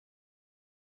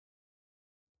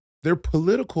 Their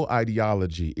political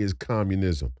ideology is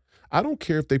communism. I don't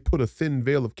care if they put a thin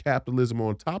veil of capitalism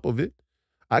on top of it.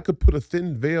 I could put a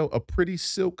thin veil, a pretty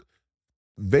silk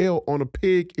veil on a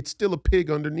pig. It's still a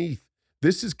pig underneath.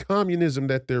 This is communism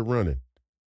that they're running.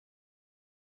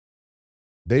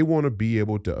 They want to be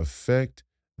able to affect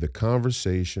the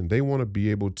conversation. They want to be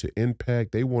able to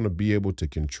impact. They want to be able to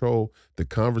control the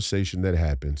conversation that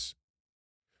happens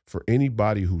for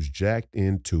anybody who's jacked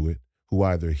into it, who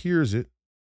either hears it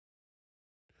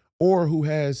or who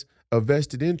has a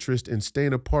vested interest in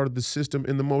staying a part of the system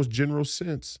in the most general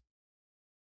sense.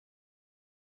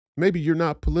 Maybe you're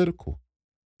not political.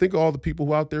 Think of all the people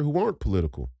who out there who aren't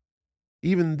political.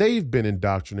 Even they've been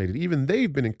indoctrinated. Even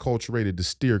they've been enculturated to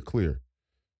steer clear.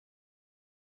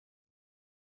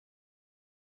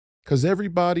 Because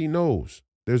everybody knows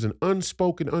there's an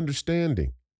unspoken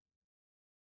understanding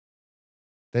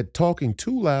that talking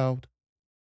too loud,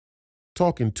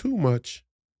 talking too much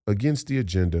against the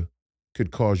agenda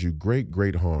could cause you great,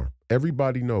 great harm.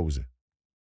 Everybody knows it.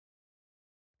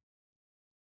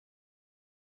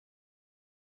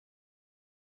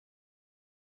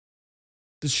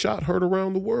 The shot heard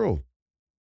around the world.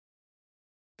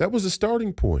 That was the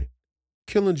starting point,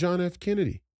 killing John F.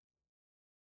 Kennedy.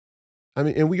 I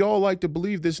mean, and we all like to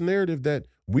believe this narrative that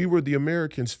we were the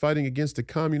Americans fighting against the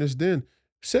communists then.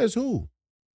 Says who?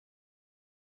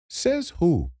 Says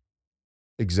who?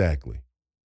 Exactly.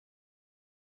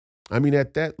 I mean,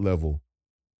 at that level,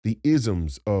 the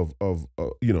isms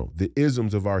the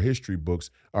isms of our history books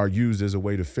are used as a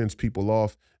way to fence people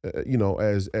off,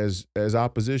 as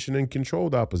opposition and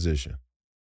controlled opposition.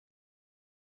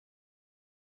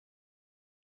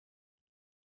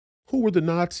 Who were the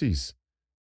Nazis?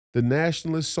 The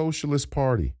Nationalist Socialist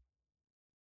Party.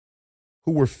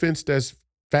 who were fenced as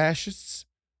fascists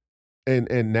and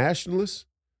nationalists.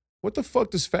 What the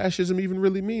fuck does fascism even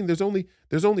really mean? There's only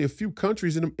a few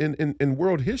countries in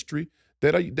world history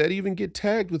that even get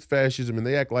tagged with fascism, and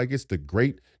they act like it's the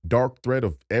great dark threat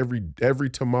of every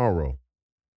tomorrow.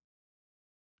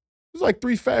 There's like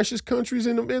three fascist countries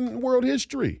in world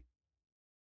history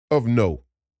of note.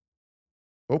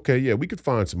 Okay, yeah, we could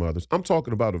find some others. I'm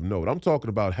talking about of note. I'm talking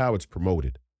about how it's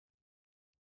promoted.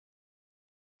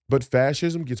 But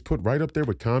fascism gets put right up there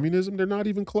with communism. They're not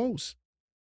even close.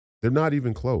 They're not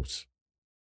even close.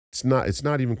 It's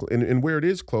not even, and where it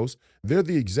is close, they're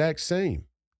the exact same.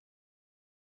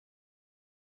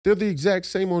 They're the exact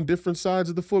same on different sides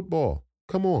of the football.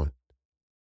 Come on.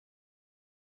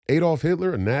 Adolf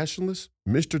Hitler, a nationalist,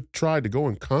 Mister tried to go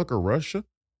and conquer Russia.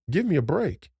 Give me a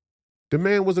break. The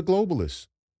man was a globalist.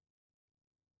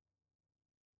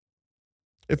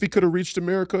 If he could have reached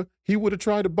America, he would have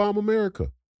tried to bomb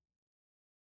America.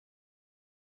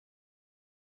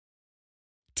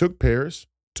 Took Paris,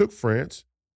 took France,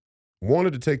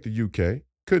 wanted to take the UK,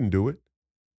 couldn't do it.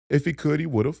 If he could, he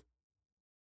would have.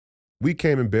 We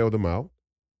came and bailed him out.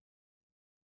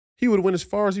 He would have went as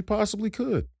far as he possibly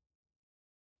could.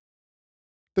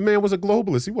 The man was a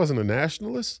globalist. He wasn't a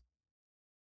nationalist.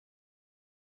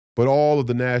 But all of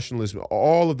the nationalist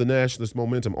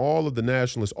momentum, all of the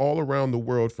nationalists all around the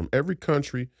world from every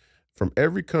country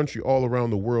all around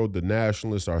the world, the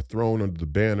nationalists are thrown under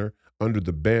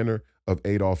the banner of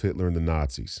Adolf Hitler and the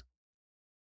Nazis.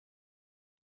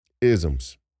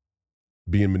 Isms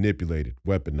being manipulated,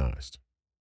 weaponized.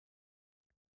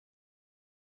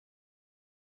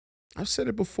 I've said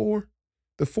it before.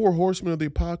 The four horsemen of the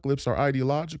apocalypse are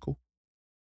ideological.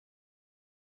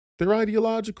 They're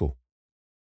ideological.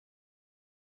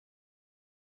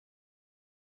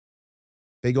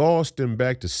 They all stem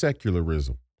back to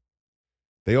secularism.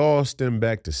 They all stem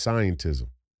back to scientism.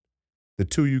 The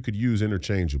two you could use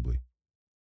interchangeably.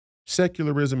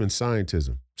 Secularism and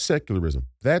scientism. Secularism.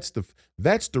 That's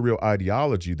the real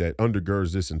ideology that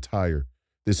undergirds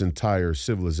this entire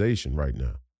civilization right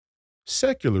now.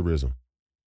 Secularism.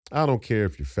 I don't care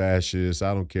if you're fascist.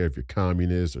 I don't care if you're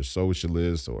communist or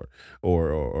socialist or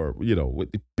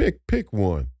pick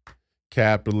one.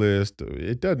 Capitalist.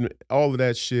 It doesn't. All of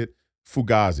that shit.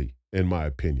 Fugazi, in my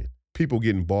opinion. People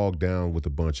getting bogged down with a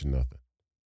bunch of nothing.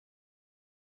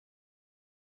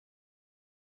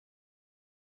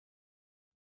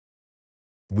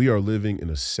 We are living in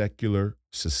a secular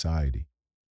society.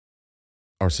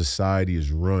 Our society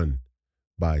is run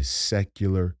by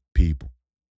secular people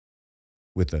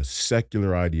with a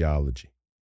secular ideology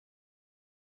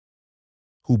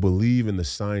who believe in the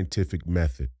scientific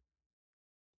method,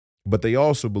 but they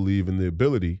also believe in the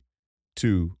ability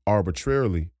to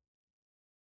arbitrarily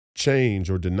change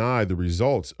or deny the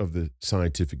results of the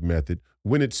scientific method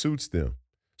when it suits them.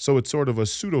 So it's sort of a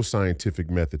pseudoscientific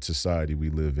method society we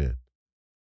live in.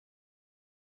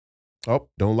 Oh,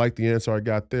 don't like the answer I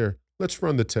got there. Let's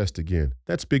run the test again.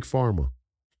 That's big pharma.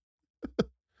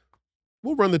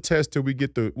 We'll run the test till we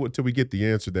get the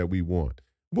answer that we want.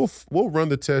 We'll run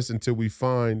the test until we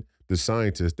find the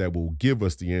scientists that will give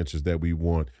us the answers that we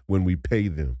want when we pay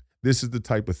them. This is the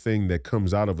type of thing that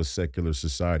comes out of a secular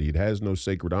society. It has no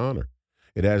sacred honor.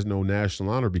 It has no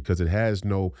national honor because it has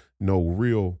no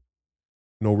real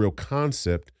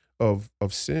concept of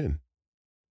sin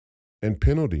and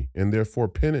penalty and therefore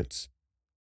penance.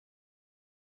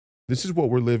 This is what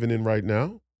we're living in right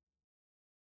now.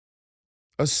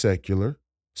 A secular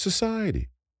society.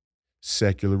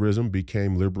 Secularism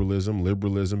became liberalism,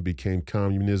 liberalism became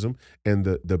communism, and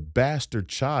the bastard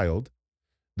child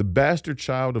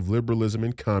of liberalism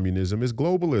and communism is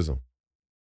globalism.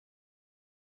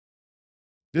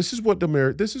 This is what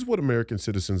American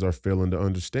citizens are failing to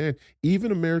understand,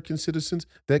 even American citizens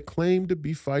that claim to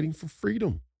be fighting for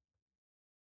freedom.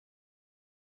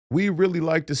 We really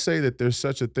like to say that there's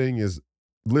such a thing as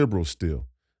liberals still.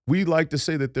 We like to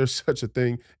say that there's such a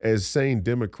thing as sane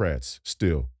Democrats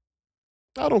still.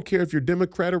 I don't care if you're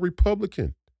Democrat or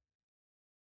Republican.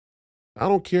 I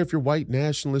don't care if you're white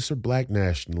nationalists or black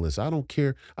nationalists. I don't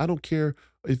care. I don't care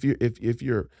if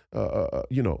you're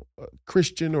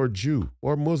Christian or Jew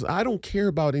or Muslim. I don't care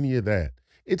about any of that.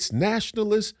 It's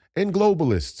nationalists and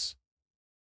globalists.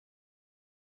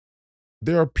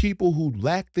 There are people who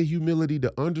lack the humility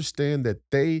to understand that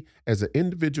they, as an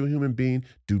individual human being,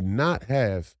 do not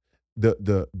have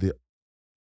the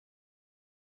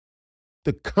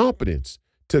competence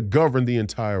to govern the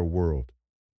entire world.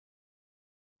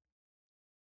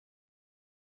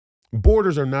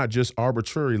 Borders are not just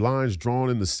arbitrary lines drawn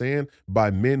in the sand by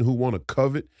men who want to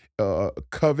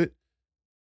covet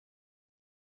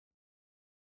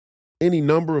any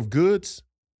number of goods,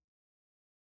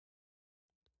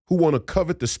 who want to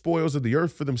covet the spoils of the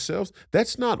earth for themselves.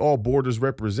 That's not all borders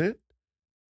represent.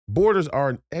 Borders are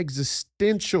an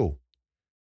existential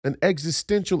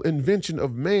invention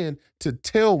of man to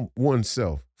tell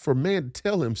oneself, for man to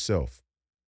tell himself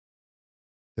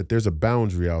that there's a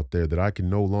boundary out there that I can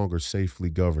no longer safely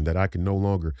govern, that I can no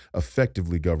longer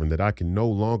effectively govern, that I can no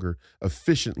longer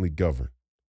efficiently govern.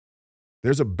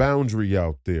 There's a boundary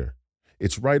out there.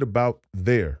 It's right about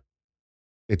there.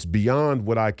 It's beyond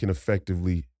what I can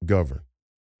effectively govern.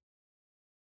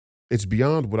 It's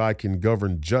beyond what I can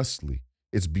govern justly.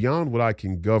 It's beyond what I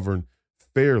can govern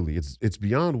fairly. It's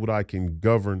beyond what I can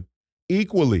govern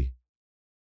equally.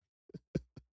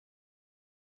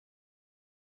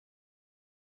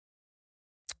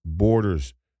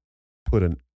 Borders put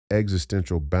an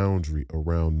existential boundary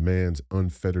around man's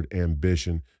unfettered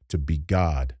ambition to be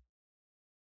God.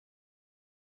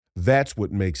 That's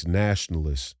what makes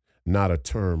nationalists not a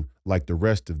term like the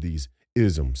rest of these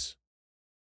isms.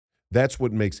 That's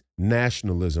what makes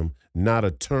nationalism not a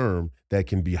term that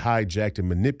can be hijacked and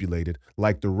manipulated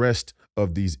like the rest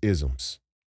of these isms.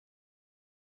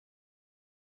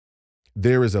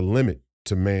 There is a limit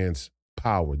to man's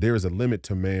power. There is a limit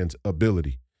to man's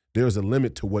ability. There is a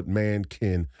limit to what man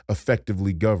can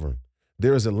effectively govern.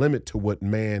 There is a limit to what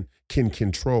man can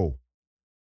control.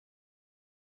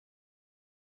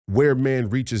 Where man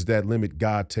reaches that limit,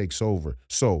 God takes over.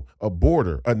 So a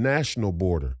border, a national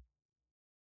border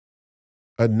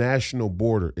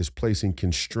is placing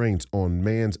constraints on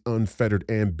man's unfettered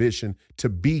ambition to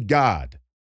be God.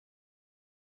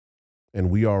 And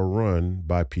we are run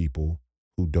by people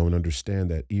who don't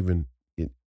understand that.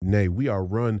 Nay, we are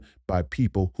run by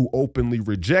people who openly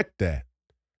reject that.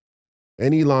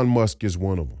 And Elon Musk is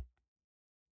one of them.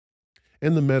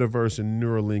 And the metaverse and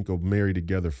Neuralink will marry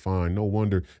together fine. No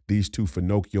wonder these two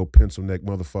Finocchio pencil neck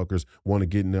motherfuckers want to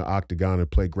get in the octagon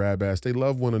and play grab ass. They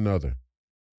love one another.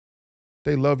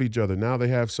 They love each other. Now they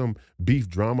have some beef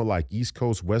drama like East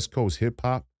Coast, West Coast hip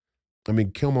hop. I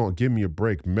mean, come on, give me a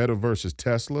break. Meta versus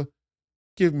Tesla.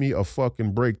 Give me a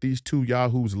fucking break. These two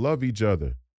yahoos love each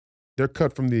other. They're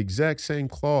cut from the exact same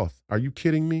cloth. Are you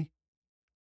kidding me?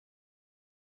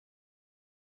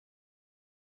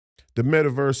 The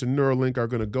metaverse and Neuralink are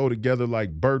going to go together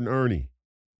like Bert and Ernie.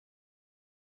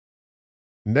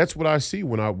 And that's what I see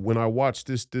when I watch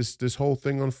this whole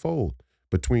thing unfold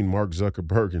between Mark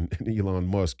Zuckerberg and Elon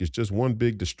Musk. It's just one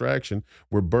big distraction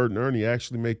where Bert and Ernie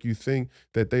actually make you think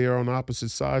that they are on opposite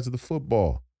sides of the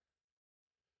football.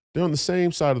 They're on the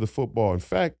same side of the football. In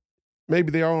fact,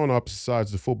 maybe they are on opposite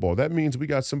sides of the football. That means we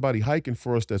got somebody hiking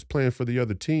for us that's playing for the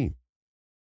other team.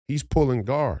 He's pulling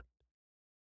guard.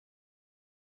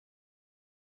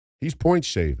 He's point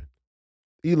shaving.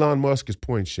 Elon Musk is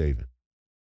point shaving.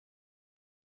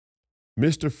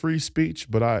 Mr. Free Speech,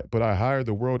 but I hired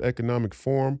the World Economic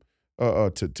Forum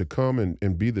to come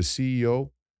and be the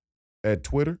CEO at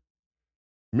Twitter.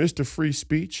 Mr. Free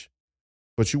Speech,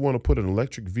 but you want to put an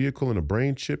electric vehicle and a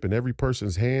brain chip in every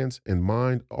person's hands and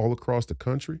mind all across the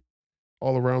country,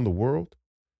 all around the world?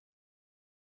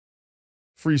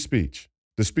 Free speech.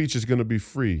 The speech is going to be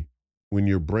free when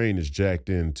your brain is jacked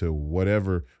into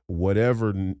whatever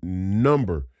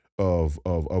number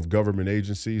of government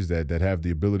agencies that have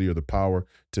the ability or the power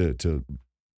to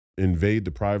invade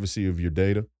the privacy of your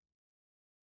data.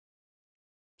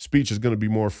 Speech is going to be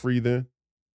more free then.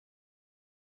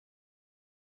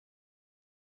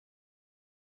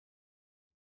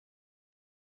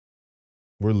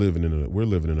 We're living in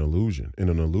an illusion, in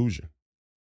an illusion.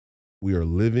 We are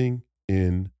living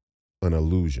in an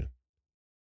illusion.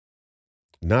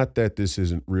 Not that this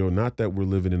isn't real, not that we're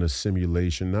living in a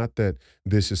simulation, not that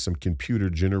this is some computer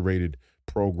generated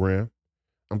program.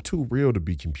 I'm too real to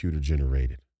be computer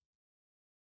generated.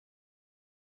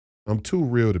 I'm too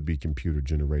real to be computer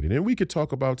generated. And we could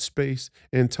talk about space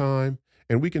and time,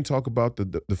 and we can talk about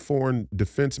the foreign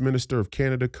defense minister of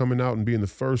Canada coming out and being the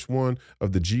first one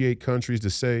of the G8 countries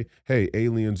to say, hey,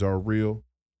 aliens are real.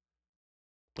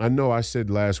 I know I said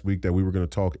last week that we were going to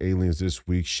talk aliens this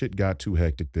week. Shit got too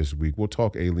hectic this week. We'll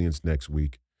talk aliens next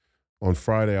week. On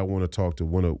Friday, I want to talk to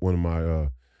one of my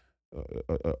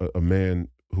a man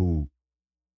who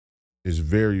is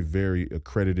very, very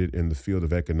accredited in the field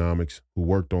of economics, who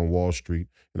worked on Wall Street,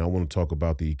 and I want to talk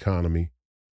about the economy.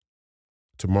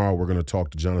 Tomorrow, we're going to talk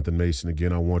to Jonathan Mason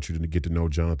again. I want you to get to know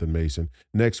Jonathan Mason.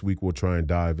 Next week, we'll try and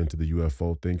dive into the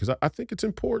UFO thing because I think it's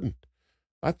important.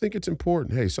 I think it's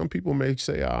important. Hey, some people may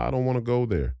say, I don't want to go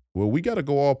there. Well, we got to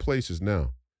go all places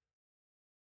now.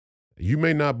 You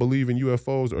may not believe in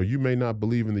UFOs, or you may not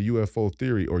believe in the UFO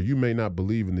theory, or you may not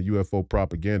believe in the UFO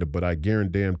propaganda, but I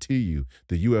guarantee you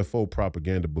the UFO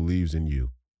propaganda believes in you.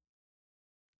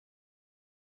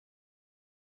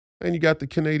 And you got the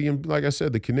Canadian, like I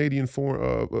said, the Canadian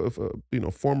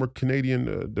former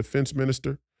Canadian defense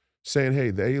minister saying, "Hey,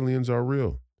 the aliens are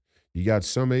real." You got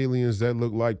some aliens that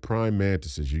look like prime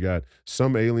mantises. You got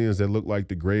some aliens that look like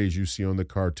the grays you see on the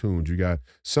cartoons. You got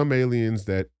some aliens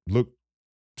that look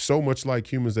so much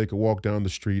like humans they could walk down the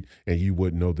street and you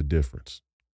wouldn't know the difference.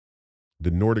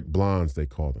 The Nordic blondes, they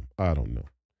call them. I don't know.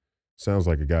 Sounds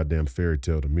like a goddamn fairy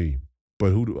tale to me.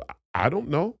 But who do I don't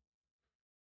know.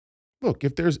 Look,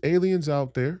 if there's aliens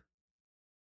out there,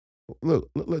 look,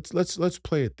 let's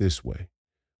play it this way.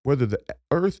 Whether the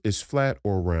earth is flat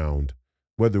or round,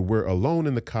 whether we're alone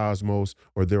in the cosmos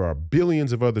or there are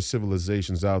billions of other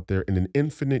civilizations out there in an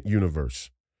infinite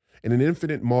universe, in an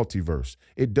infinite multiverse,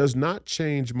 it does not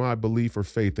change my belief or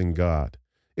faith in God.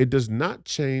 It does not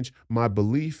change my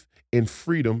belief in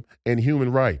freedom and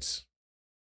human rights.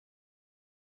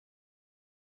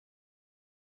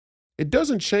 It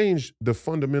doesn't change the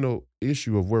fundamental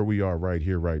issue of where we are right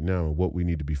here, right now, and what we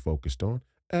need to be focused on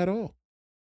at all.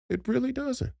 It really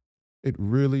doesn't. It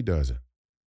really doesn't.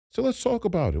 So let's talk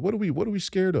about it. What are we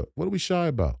scared of? What are we shy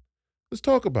about? Let's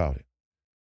talk about it.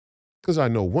 Because I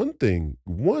know one thing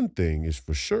is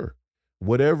for sure.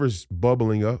 Whatever's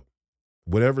bubbling up,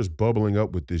 whatever's bubbling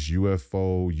up with this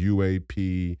UFO,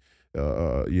 UAP,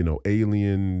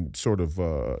 alien sort of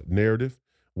narrative,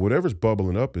 whatever's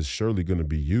bubbling up is surely going to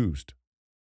be used.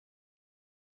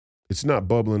 It's not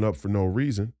bubbling up for no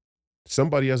reason.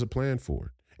 Somebody has a plan for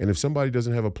it. And if somebody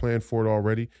doesn't have a plan for it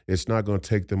already, it's not going to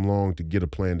take them long to get a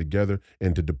plan together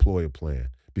and to deploy a plan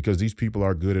because these people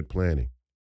are good at planning.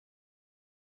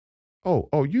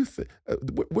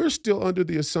 We're still under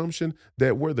the assumption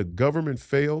that where the government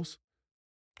fails,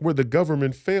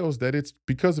 that it's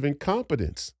because of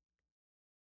incompetence.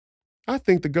 I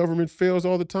think the government fails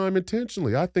all the time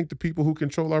intentionally. I think the people who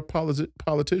control our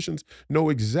politicians know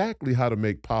exactly how to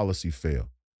make policy fail.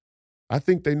 I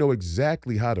think they know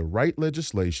exactly how to write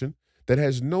legislation that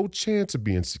has no chance of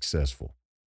being successful.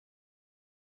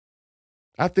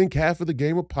 I think half of the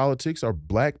game of politics are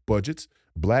black budgets,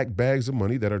 black bags of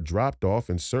money that are dropped off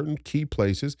in certain key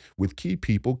places with key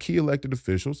people, key elected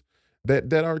officials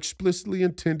that are explicitly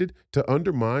intended to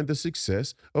undermine the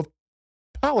success of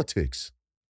politics,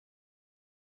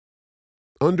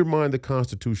 undermine the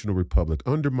constitutional republic,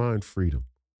 undermine freedom,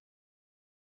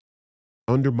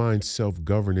 undermine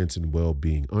self-governance and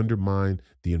well-being, undermine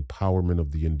the empowerment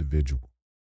of the individual.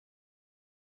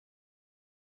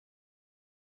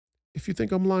 If you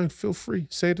think I'm lying, feel free.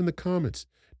 Say it in the comments.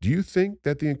 Do you think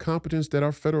that the incompetence that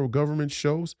our federal government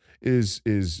shows is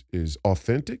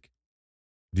authentic?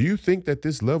 Do you think that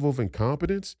this level of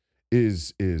incompetence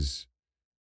is is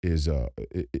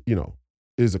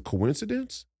a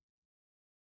coincidence?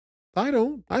 I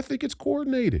don't. I think it's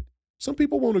coordinated. Some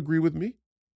people won't agree with me.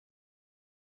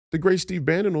 The great Steve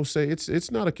Bannon will say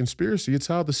it's not a conspiracy. It's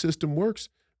how the system works.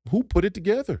 Who put it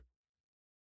together?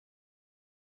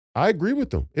 I agree with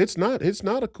them. It's not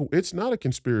a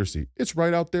conspiracy. It's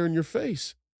right out there in your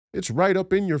face. It's right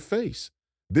up in your face.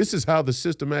 This is how the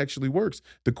system actually works.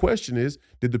 The question is,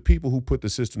 did the people who put the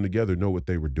system together know what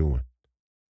they were doing?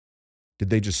 Did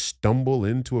they just stumble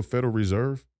into a Federal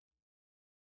Reserve?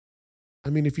 I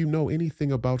mean, if you know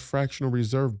anything about fractional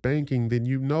reserve banking, then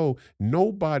you know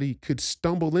nobody could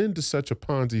stumble into such a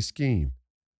Ponzi scheme.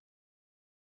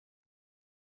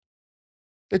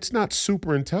 It's not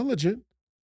super intelligent,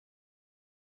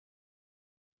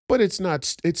 but it's not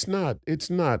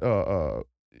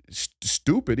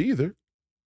stupid either.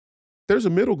 There's a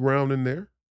middle ground in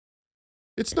there.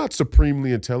 It's not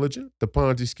supremely intelligent, the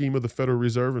Ponzi scheme of the Federal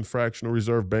Reserve and fractional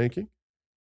reserve banking.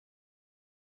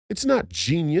 It's not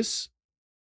genius,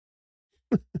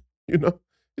 you know.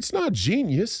 It's not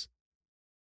genius.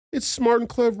 It's smart and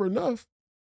clever enough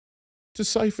to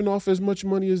siphon off as much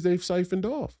money as they've siphoned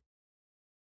off.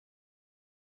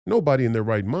 Nobody in their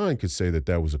right mind could say that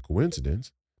that was a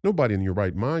coincidence. Nobody in your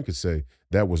right mind could say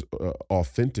that was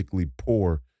authentically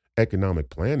poor economic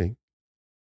planning.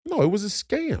 No, it was a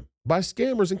scam by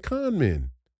scammers and con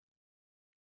men.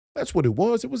 That's what it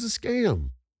was. It was a scam.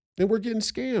 And we're getting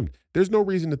scammed. There's no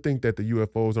reason to think that the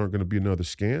UFOs aren't going to be another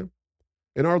scam.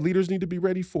 And our leaders need to be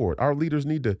ready for it. Our leaders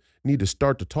need to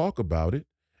start to talk about it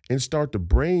and start to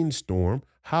brainstorm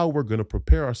how we're going to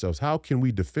prepare ourselves. How can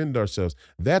we defend ourselves?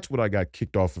 That's what I got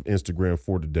kicked off of Instagram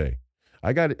for today.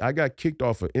 I got kicked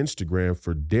off of Instagram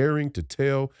for daring to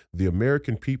tell the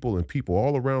American people and people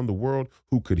all around the world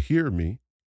who could hear me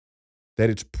that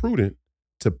it's prudent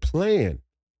to plan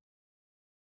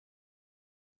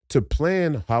to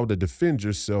plan how to defend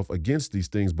yourself against these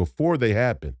things before they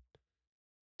happen,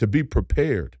 to be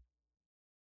prepared.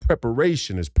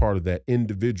 Preparation is part of that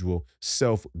individual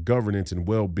self-governance and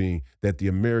well-being that the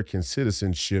American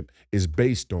citizenship is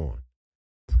based on.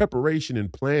 Preparation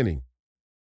and planning.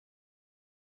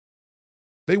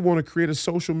 They want to create a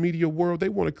social media world. They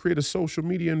want to create a social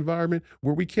media environment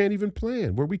where we can't even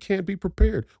plan, where we can't be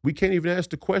prepared. We can't even ask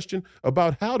the question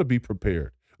about how to be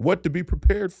prepared, what to be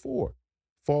prepared for.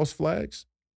 False flags.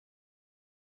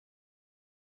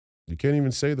 You can't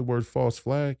even say the word false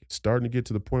flag. It's starting to get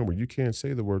to the point where you can't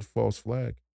say the word false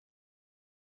flag.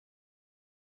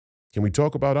 Can we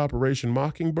talk about Operation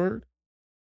Mockingbird?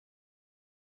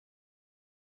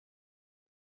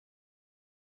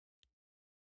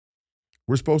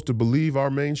 We're supposed to believe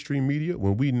our mainstream media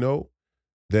when we know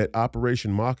that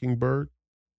Operation Mockingbird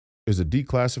is a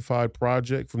declassified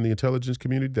project from the intelligence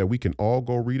community that we can all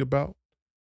go read about.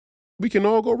 We can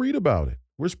all go read about it.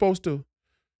 We're supposed to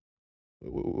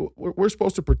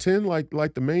pretend like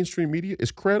the mainstream media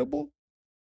is credible.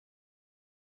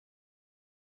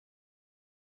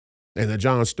 And the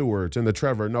Jon Stewarts and the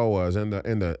Trevor Noahs and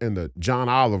the John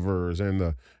Olivers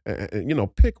and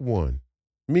pick one.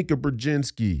 Mika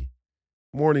Brzezinski,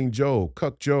 Morning Joe,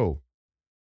 Cuck Joe,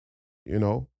 you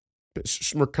know,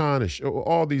 Smirkanish,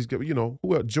 all these,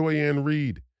 who else? Joyanne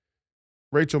Reed,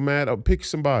 Rachel Maddow, pick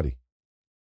somebody.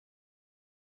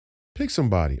 Pick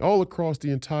somebody all across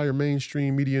the entire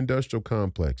mainstream media industrial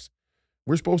complex.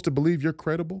 We're supposed to believe you're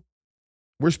credible.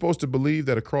 We're supposed to believe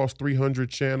that across 300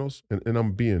 channels, and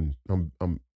I'm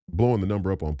blowing the number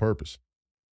up on purpose,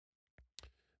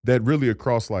 that really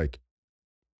across like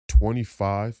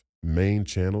 25 main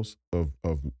channels of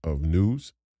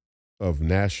news, of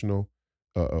national,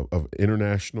 of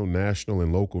international, national,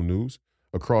 and local news,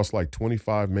 across like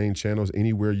 25 main channels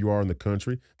anywhere you are in the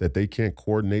country, that they can't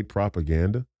coordinate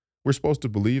propaganda. We're supposed to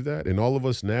believe that. And all of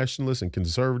us nationalists and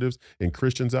conservatives and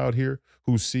Christians out here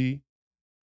who see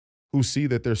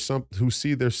that there's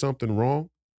something wrong,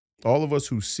 all of us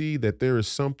who see that there is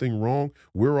something wrong,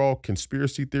 we're all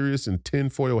conspiracy theorists and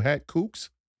tinfoil hat kooks.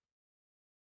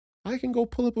 I can go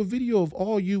pull up a video of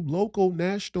all you local,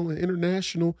 national, and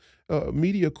international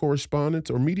media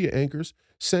correspondents or media anchors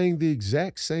saying the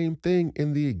exact same thing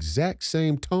in the exact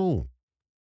same tone.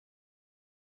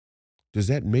 Does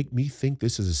that make me think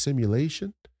this is a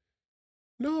simulation?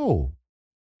 No.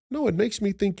 No, it makes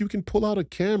me think you can pull out a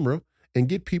camera and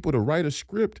get people to write a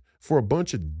script for a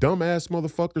bunch of dumbass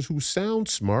motherfuckers who sound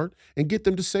smart and get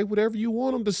them to say whatever you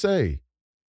want them to say.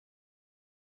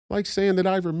 Like saying that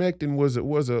ivermectin was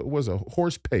a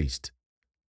horse paste.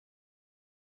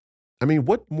 I mean,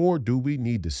 what more do we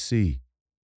need to see?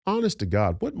 Honest to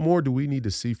God, what more do we need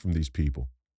to see from these people?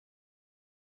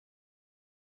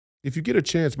 If you get a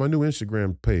chance, my new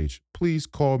Instagram page, please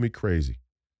call me crazy.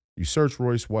 You search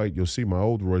Royce White, you'll see my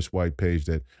old Royce White page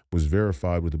that was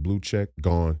verified with a blue check,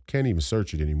 gone. Can't even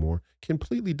search it anymore.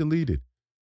 Completely deleted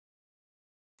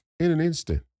in an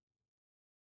instant.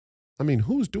 I mean,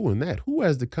 who's doing that? Who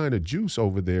has the kind of juice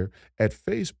over there at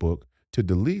Facebook to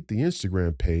delete the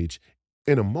Instagram page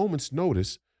in a moment's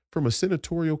notice from a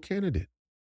senatorial candidate?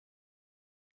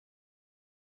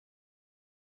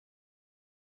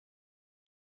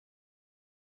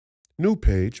 New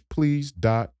page,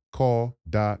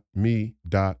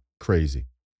 please.call.me.crazy.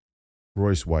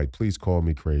 Royce White, please call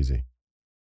me crazy.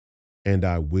 And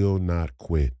I will not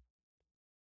quit.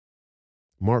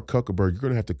 Mark Cuckerberg, you're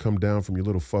going to have to come down from your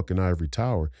little fucking ivory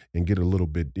tower and get a little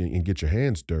bit and get your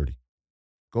hands dirty.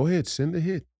 Go ahead, send the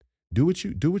hit. Do what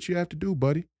you have to do,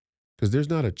 buddy. Because there's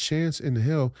not a chance in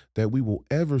hell that we will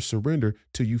ever surrender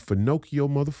to you Finocchio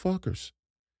motherfuckers.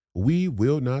 We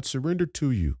will not surrender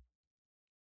to you.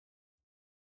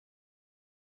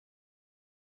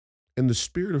 And the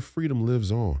spirit of freedom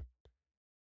lives on.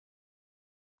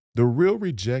 The real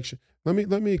rejection. Let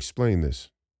me explain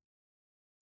this.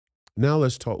 Now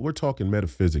let's talk. We're talking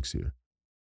metaphysics here.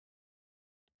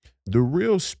 The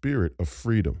real spirit of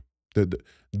freedom, the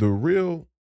real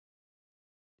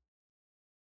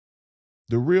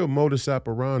modus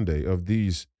operandi of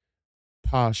these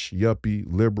posh, yuppie,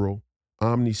 liberal,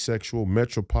 omnisexual,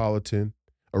 metropolitan,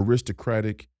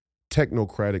 aristocratic,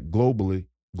 technocratic, global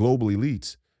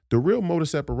elites, the real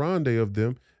modus operandi of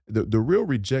them, the real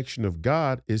rejection of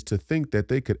God is to think that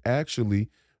they could actually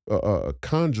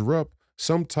conjure up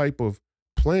some type of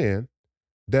plan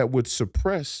that would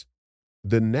suppress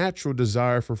the natural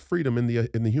desire for freedom in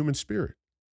the human spirit.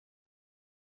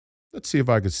 Let's see if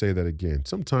I could say that again.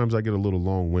 Sometimes I get a little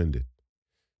long-winded.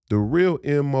 The real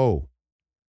MO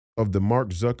of the Mark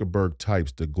Zuckerberg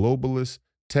types, the globalist,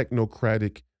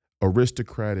 technocratic,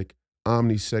 aristocratic,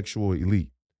 omnisexual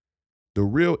elite, The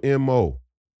real MO,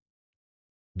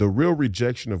 the real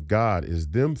rejection of God is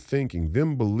them thinking,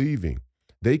 them believing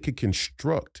they could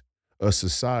construct a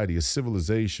society, a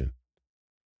civilization,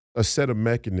 a set of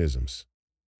mechanisms,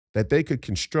 that they could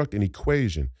construct an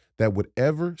equation that would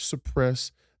ever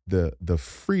suppress the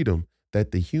freedom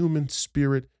that the human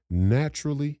spirit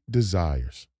naturally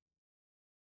desires.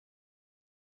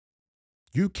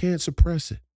 You can't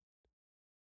suppress it.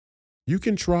 You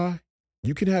can try.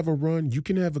 You can have a run. You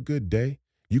can have a good day.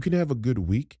 You can have a good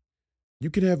week. You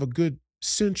can have a good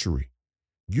century.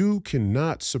 You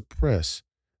cannot suppress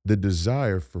the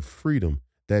desire for freedom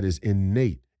that is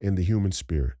innate in the human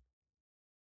spirit.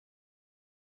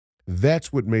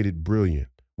 That's what made it brilliant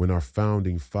when our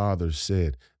founding fathers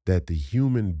said that the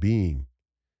human being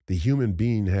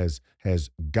has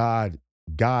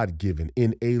God-given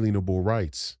inalienable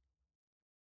rights.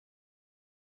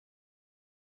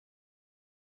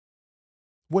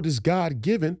 What is God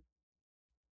given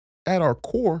at our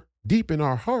core, deep in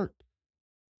our heart,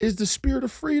 is the spirit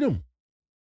of freedom.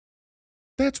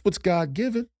 That's what's God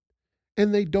given.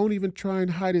 And they don't even try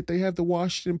and hide it. They have the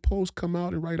Washington Post come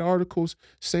out and write articles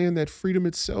saying that freedom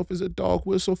itself is a dog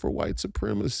whistle for white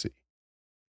supremacy.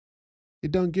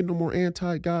 It doesn't get no more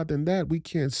anti God than that. We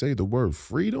can't say the word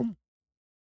freedom.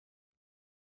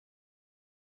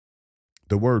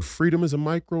 The word freedom is a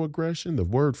microaggression. The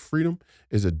word freedom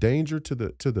is a danger to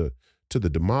the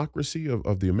democracy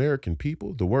of the American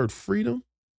people. The word freedom.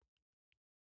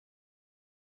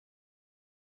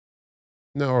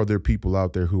 Now, are there people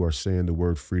out there who are saying the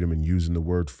word freedom and using the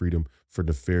word freedom for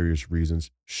nefarious reasons?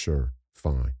 Sure,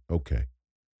 fine, okay,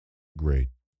 great.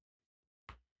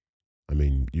 I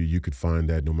mean, you could find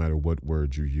that no matter what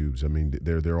word you use. I mean,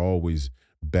 there are always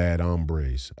bad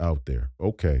hombres out there.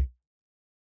 Okay,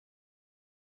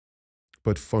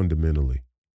 but fundamentally,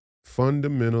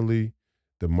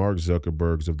 the Mark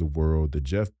Zuckerbergs of the world, the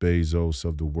Jeff Bezos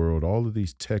of the world, all of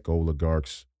these tech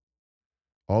oligarchs,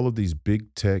 all of these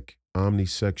big tech,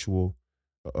 omnisexual,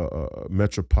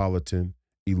 metropolitan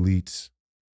elites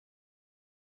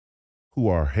who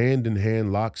are hand in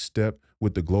hand, lockstep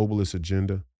with the globalist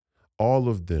agenda, all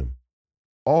of them,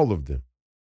 all of them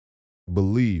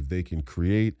believe they can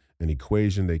create an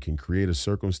equation, they can create a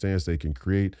circumstance, they can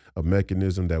create a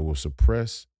mechanism that will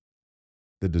suppress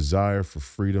the desire for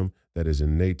freedom that is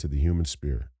innate to the human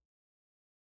spirit.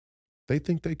 They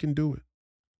think they can do it.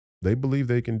 They believe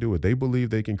they can do it. They believe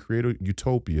they can create a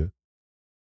utopia.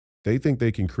 They think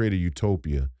they can create a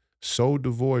utopia so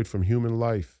devoid from human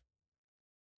life,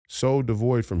 so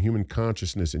devoid from human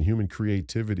consciousness and human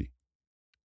creativity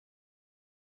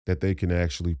that they can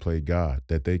actually play God,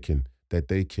 that they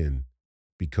can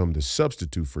become the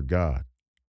substitute for God.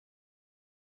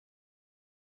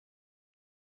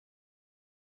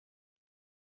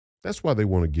 That's why they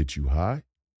want to get you high.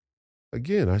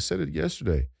 Again, I said it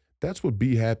yesterday. That's what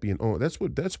be happy and own. That's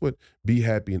what be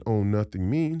happy and own nothing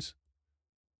means.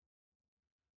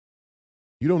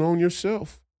 You don't own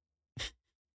yourself.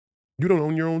 You don't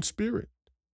own your own spirit.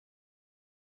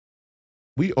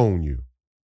 We own you.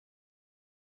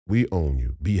 We own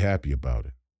you. Be happy about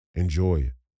it. Enjoy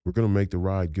it. We're gonna make the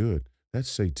ride good. That's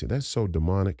Satan. That's so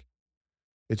demonic.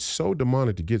 It's so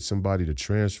demonic to get somebody to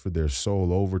transfer their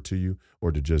soul over to you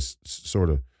or to just sort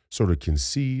of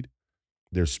concede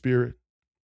their spirit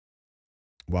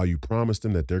while you promise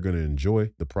them that they're going to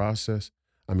enjoy the process.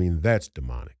 I mean, that's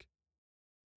demonic.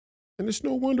 And it's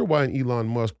no wonder why an Elon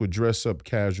Musk would dress up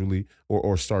casually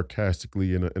or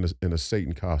sarcastically in a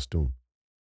Satan costume.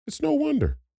 It's no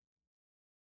wonder.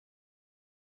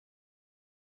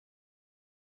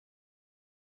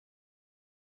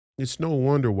 It's no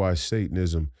wonder why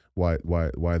Satanism, why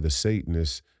the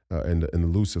Satanists and the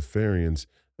Luciferians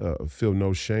feel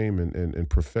no shame in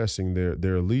professing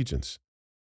their allegiance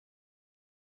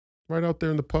right out there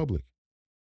in the public.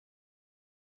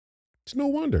 It's no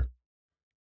wonder.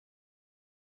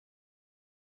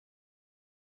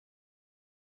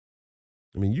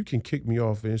 I mean, you can kick me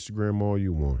off of Instagram all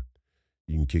you want.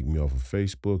 You can kick me off of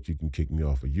Facebook. You can kick me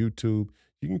off of YouTube.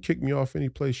 You can kick me off any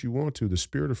place you want to. The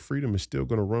spirit of freedom is still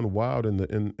going to run wild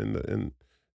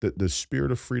the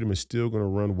spirit of freedom is still going to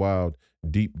run wild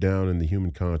deep down in the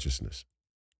human consciousness.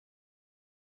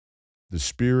 The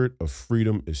spirit of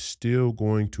freedom is still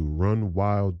going to run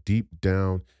wild deep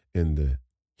down in the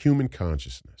human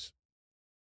consciousness.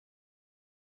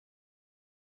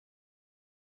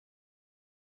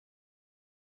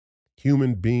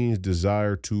 Human beings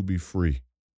desire to be free.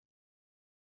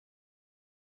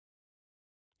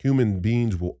 Human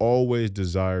beings will always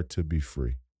desire to be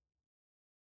free.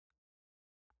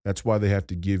 That's why they have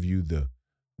to give you the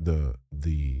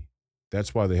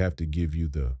that's why they have to give you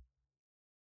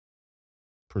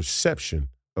perception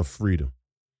of freedom.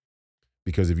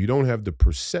 Because if you don't have the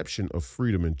perception of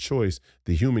freedom and choice,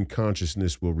 the human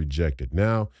consciousness will reject it.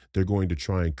 Now they're going to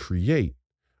try and create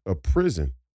a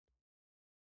prison,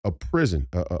 a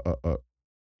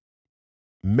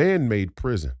man made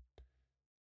prison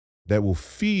that will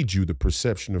feed you the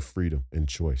perception of freedom and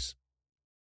choice.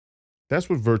 That's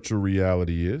what virtual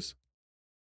reality is.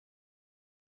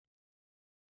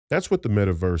 That's what the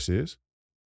metaverse is.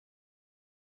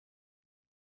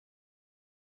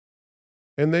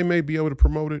 And they may be able to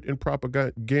promote it and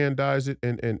propagandize it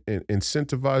and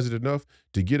incentivize it enough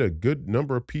to get a good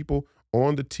number of people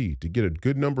on the tee, to get a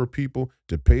good number of people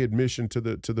to pay admission to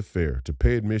the fair, to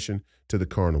pay admission to the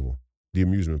carnival, the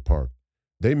amusement park.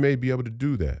 They may be able to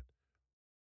do that.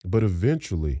 But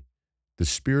eventually, the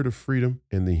spirit of freedom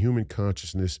and the human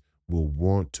consciousness will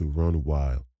want to run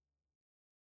wild.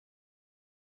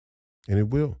 And it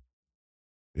will.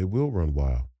 It will run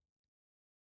wild.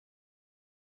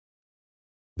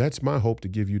 That's my hope to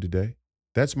give you today.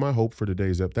 That's my hope for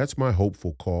today's up. That's my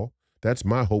hopeful call. That's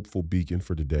my hopeful beacon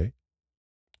for today.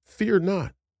 Fear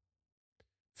not.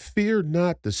 Fear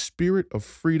not. The spirit of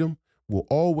freedom will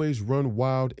always run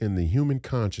wild in the human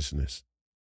consciousness.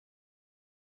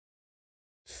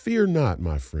 Fear not,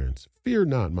 my friends. Fear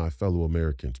not, my fellow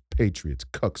Americans, patriots,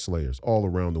 cuck slayers all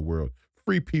around the world,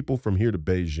 free people from here to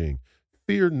Beijing.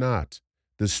 Fear not.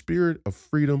 The spirit of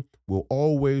freedom will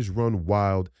always run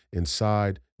wild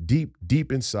inside, deep,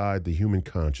 deep inside the human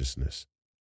consciousness.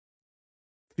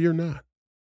 Fear not.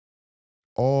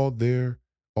 All their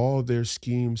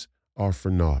schemes are for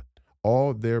naught.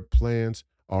 All their plans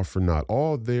are for naught.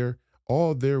 All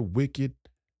of their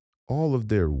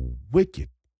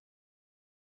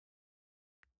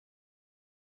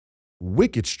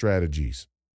wicked strategies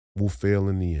will fail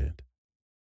in the end.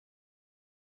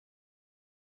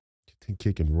 You think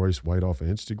kicking Royce White off of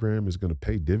Instagram is going to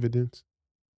pay dividends?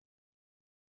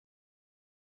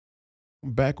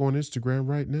 I'm back on Instagram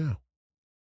right now.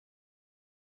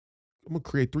 I'm going to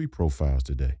create 3 profiles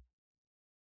today.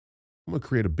 I'm going to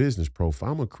create a business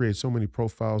profile. I'm going to create so many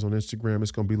profiles on Instagram,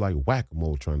 it's going to be like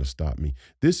whack-a-mole trying to stop me.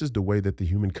 This is the way that the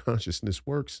human consciousness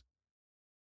works.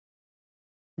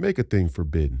 Make a thing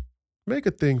forbidden. Make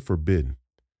a thing forbidden.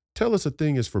 Tell us a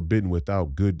thing is forbidden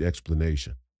without good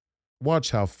explanation. Watch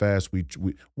how fast we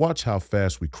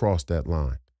cross that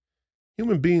line.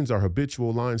 Human beings are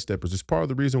habitual line steppers. It's part of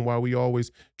the reason why we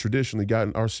always traditionally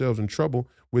gotten ourselves in trouble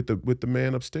with the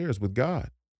man upstairs, with God.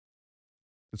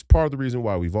 It's part of the reason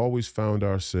why we've always found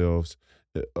ourselves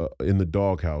in the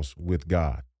doghouse with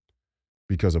God,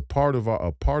 because a part of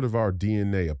our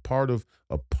DNA, a part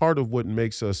of what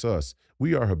makes us us,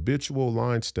 we are habitual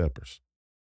line steppers.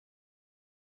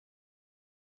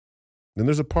 And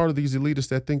there's a part of these elitists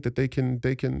that think that they can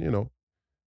they can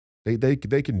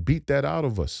beat that out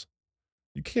of us.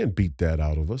 You can't beat that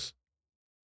out of us.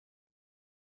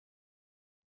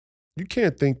 You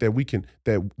can't think that we can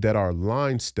that our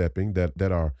line stepping,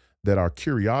 that our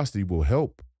curiosity will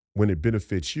help when it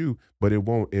benefits you, but it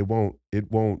won't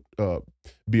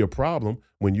be a problem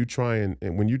when you try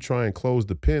and close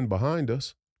the pin behind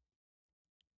us,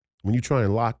 when you try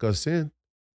and lock us in.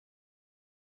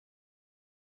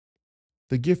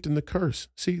 The gift and the curse.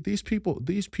 See, these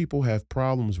people have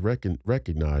problems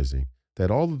recognizing that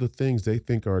all of the things they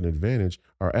think are an advantage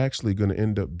are actually going to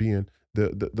end up being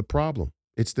the problem.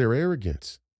 It's their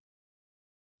arrogance.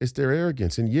 It's their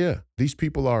arrogance. And yeah, these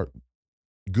people are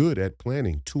good at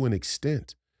planning to an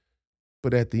extent.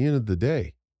 But at the end of the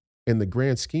day, in the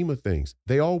grand scheme of things,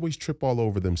 they always trip all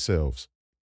over themselves.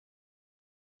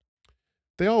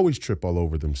 They always trip all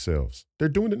over themselves. They're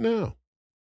doing it now.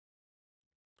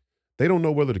 They don't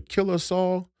know whether to kill us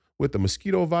all with the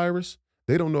mosquito virus.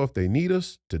 They don't know if they need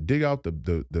us to dig out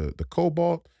the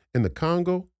cobalt in the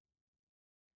Congo.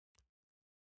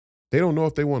 They don't know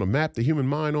if they want to map the human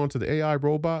mind onto the AI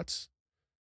robots.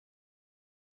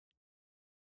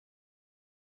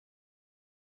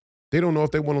 They don't know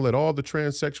if they want to let all the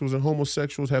transsexuals and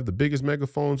homosexuals have the biggest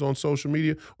megaphones on social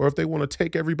media, or if they want to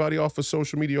take everybody off of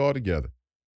social media altogether.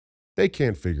 They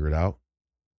can't figure it out.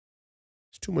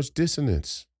 There's too much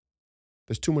dissonance.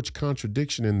 There's too much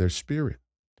contradiction in their spirit.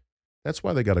 That's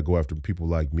why they got to go after people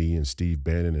like me and Steve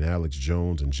Bannon and Alex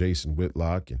Jones and Jason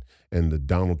Whitlock and the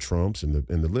Donald Trumps and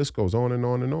the list goes on and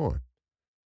on and on.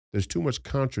 There's too much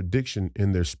contradiction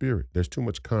in their spirit. There's too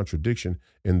much contradiction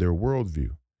in their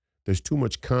worldview. There's too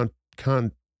much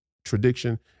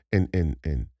contradiction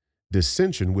and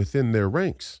dissension within their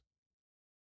ranks.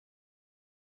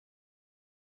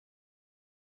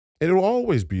 It'll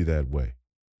always be that way.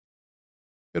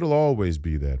 It'll always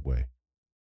be that way.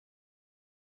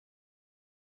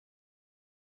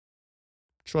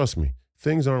 Trust me,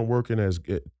 things aren't working as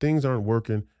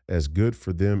good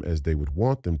for them as they would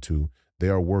want them to. They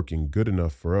are working good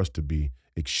enough for us to be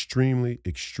extremely,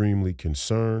 extremely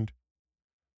concerned,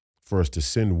 for us to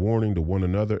send warning to one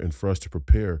another, and for us to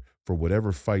prepare for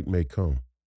whatever fight may come.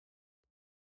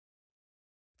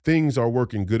 Things are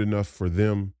working good enough for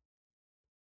them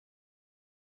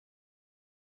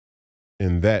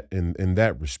in that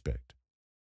respect.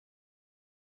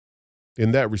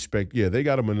 In that respect, yeah, they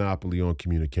got a monopoly on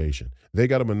communication. They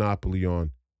got a monopoly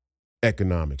on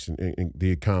economics and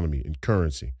the economy and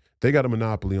currency. They got a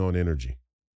monopoly on energy.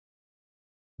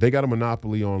 They got a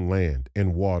monopoly on land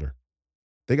and water.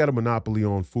 They got a monopoly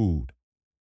on food.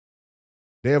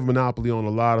 They have a monopoly on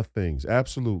a lot of things.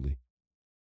 Absolutely.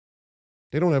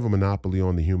 They don't have a monopoly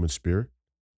on the human spirit.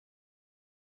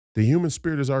 The human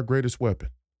spirit is our greatest weapon.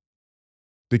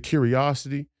 The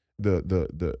curiosity,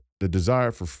 the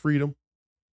desire for freedom,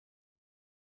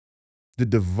 the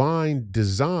divine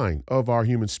design of our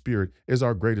human spirit is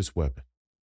our greatest weapon.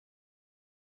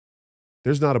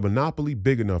 There's not a monopoly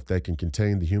big enough that can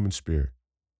contain the human spirit.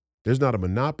 There's not a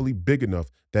monopoly big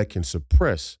enough that can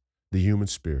suppress the human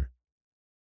spirit.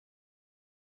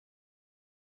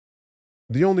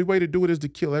 The only way to do it is to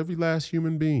kill every last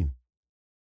human being.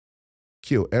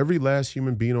 Kill every last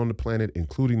human being on the planet,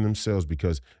 including themselves,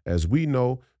 because as we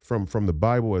know from the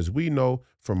Bible, as we know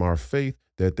from our faith,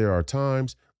 that there are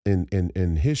times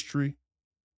in history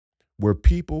where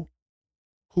people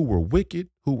who were wicked,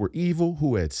 who were evil,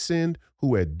 who had sinned,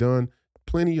 who had done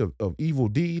plenty of evil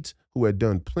deeds, who had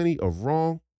done plenty of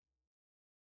wrong,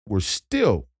 were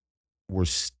still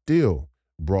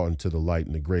brought into the light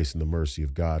and the grace and the mercy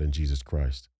of God in Jesus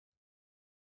Christ,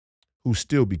 who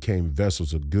still became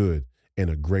vessels of good in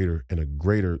a greater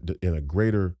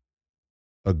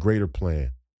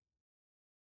plan.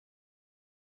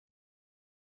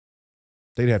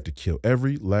 They'd have to kill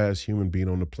every last human being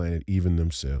on the planet, even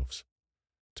themselves.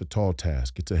 It's a tall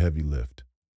task. It's a heavy lift.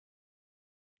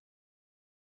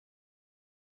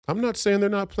 I'm not saying they're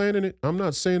not planning it. I'm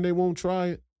not saying they won't try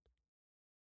it.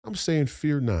 I'm saying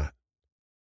fear not.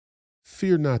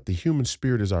 Fear not. The human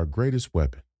spirit is our greatest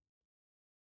weapon.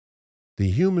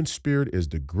 The human spirit is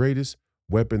the greatest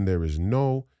weapon. There is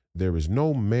no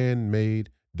man-made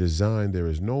design. There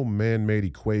is no man-made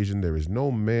equation. There is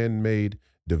no man-made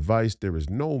device. There is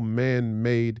no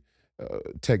man-made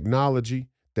technology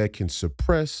that can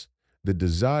suppress the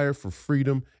desire for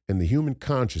freedom and the human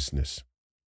consciousness.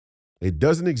 It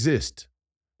doesn't exist.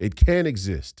 It can't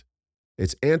exist.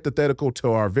 It's antithetical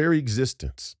to our very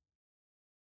existence.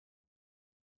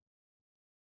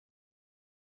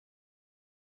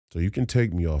 So you can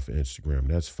take me off of Instagram.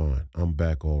 That's fine. I'm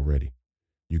back already.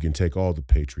 You can take all the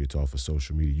patriots off of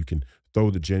social media. You can throw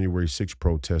the January 6th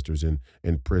protesters in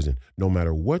prison. No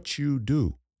matter what you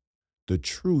do, the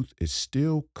truth is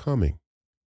still coming.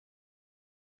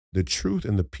 The truth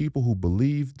and the people who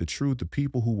believe the truth, the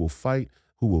people who will fight,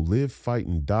 who will live, fight,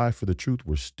 and die for the truth,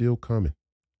 we're still coming.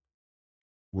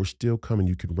 We're still coming.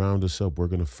 You can round us up. We're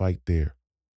going to fight there.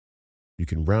 You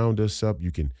can round us up.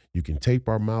 You can tape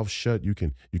our mouths shut. You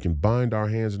can bind our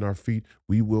hands and our feet.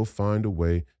 We will find a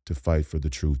way to fight for the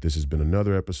truth. This has been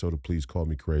another episode of Please Call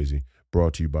Me Crazy,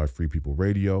 brought to you by Free People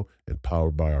Radio and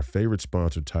powered by our favorite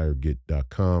sponsor,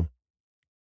 TireGet.com.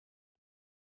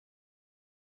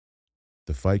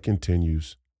 The fight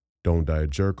continues. Don't die a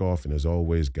jerk off, and as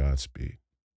always, Godspeed.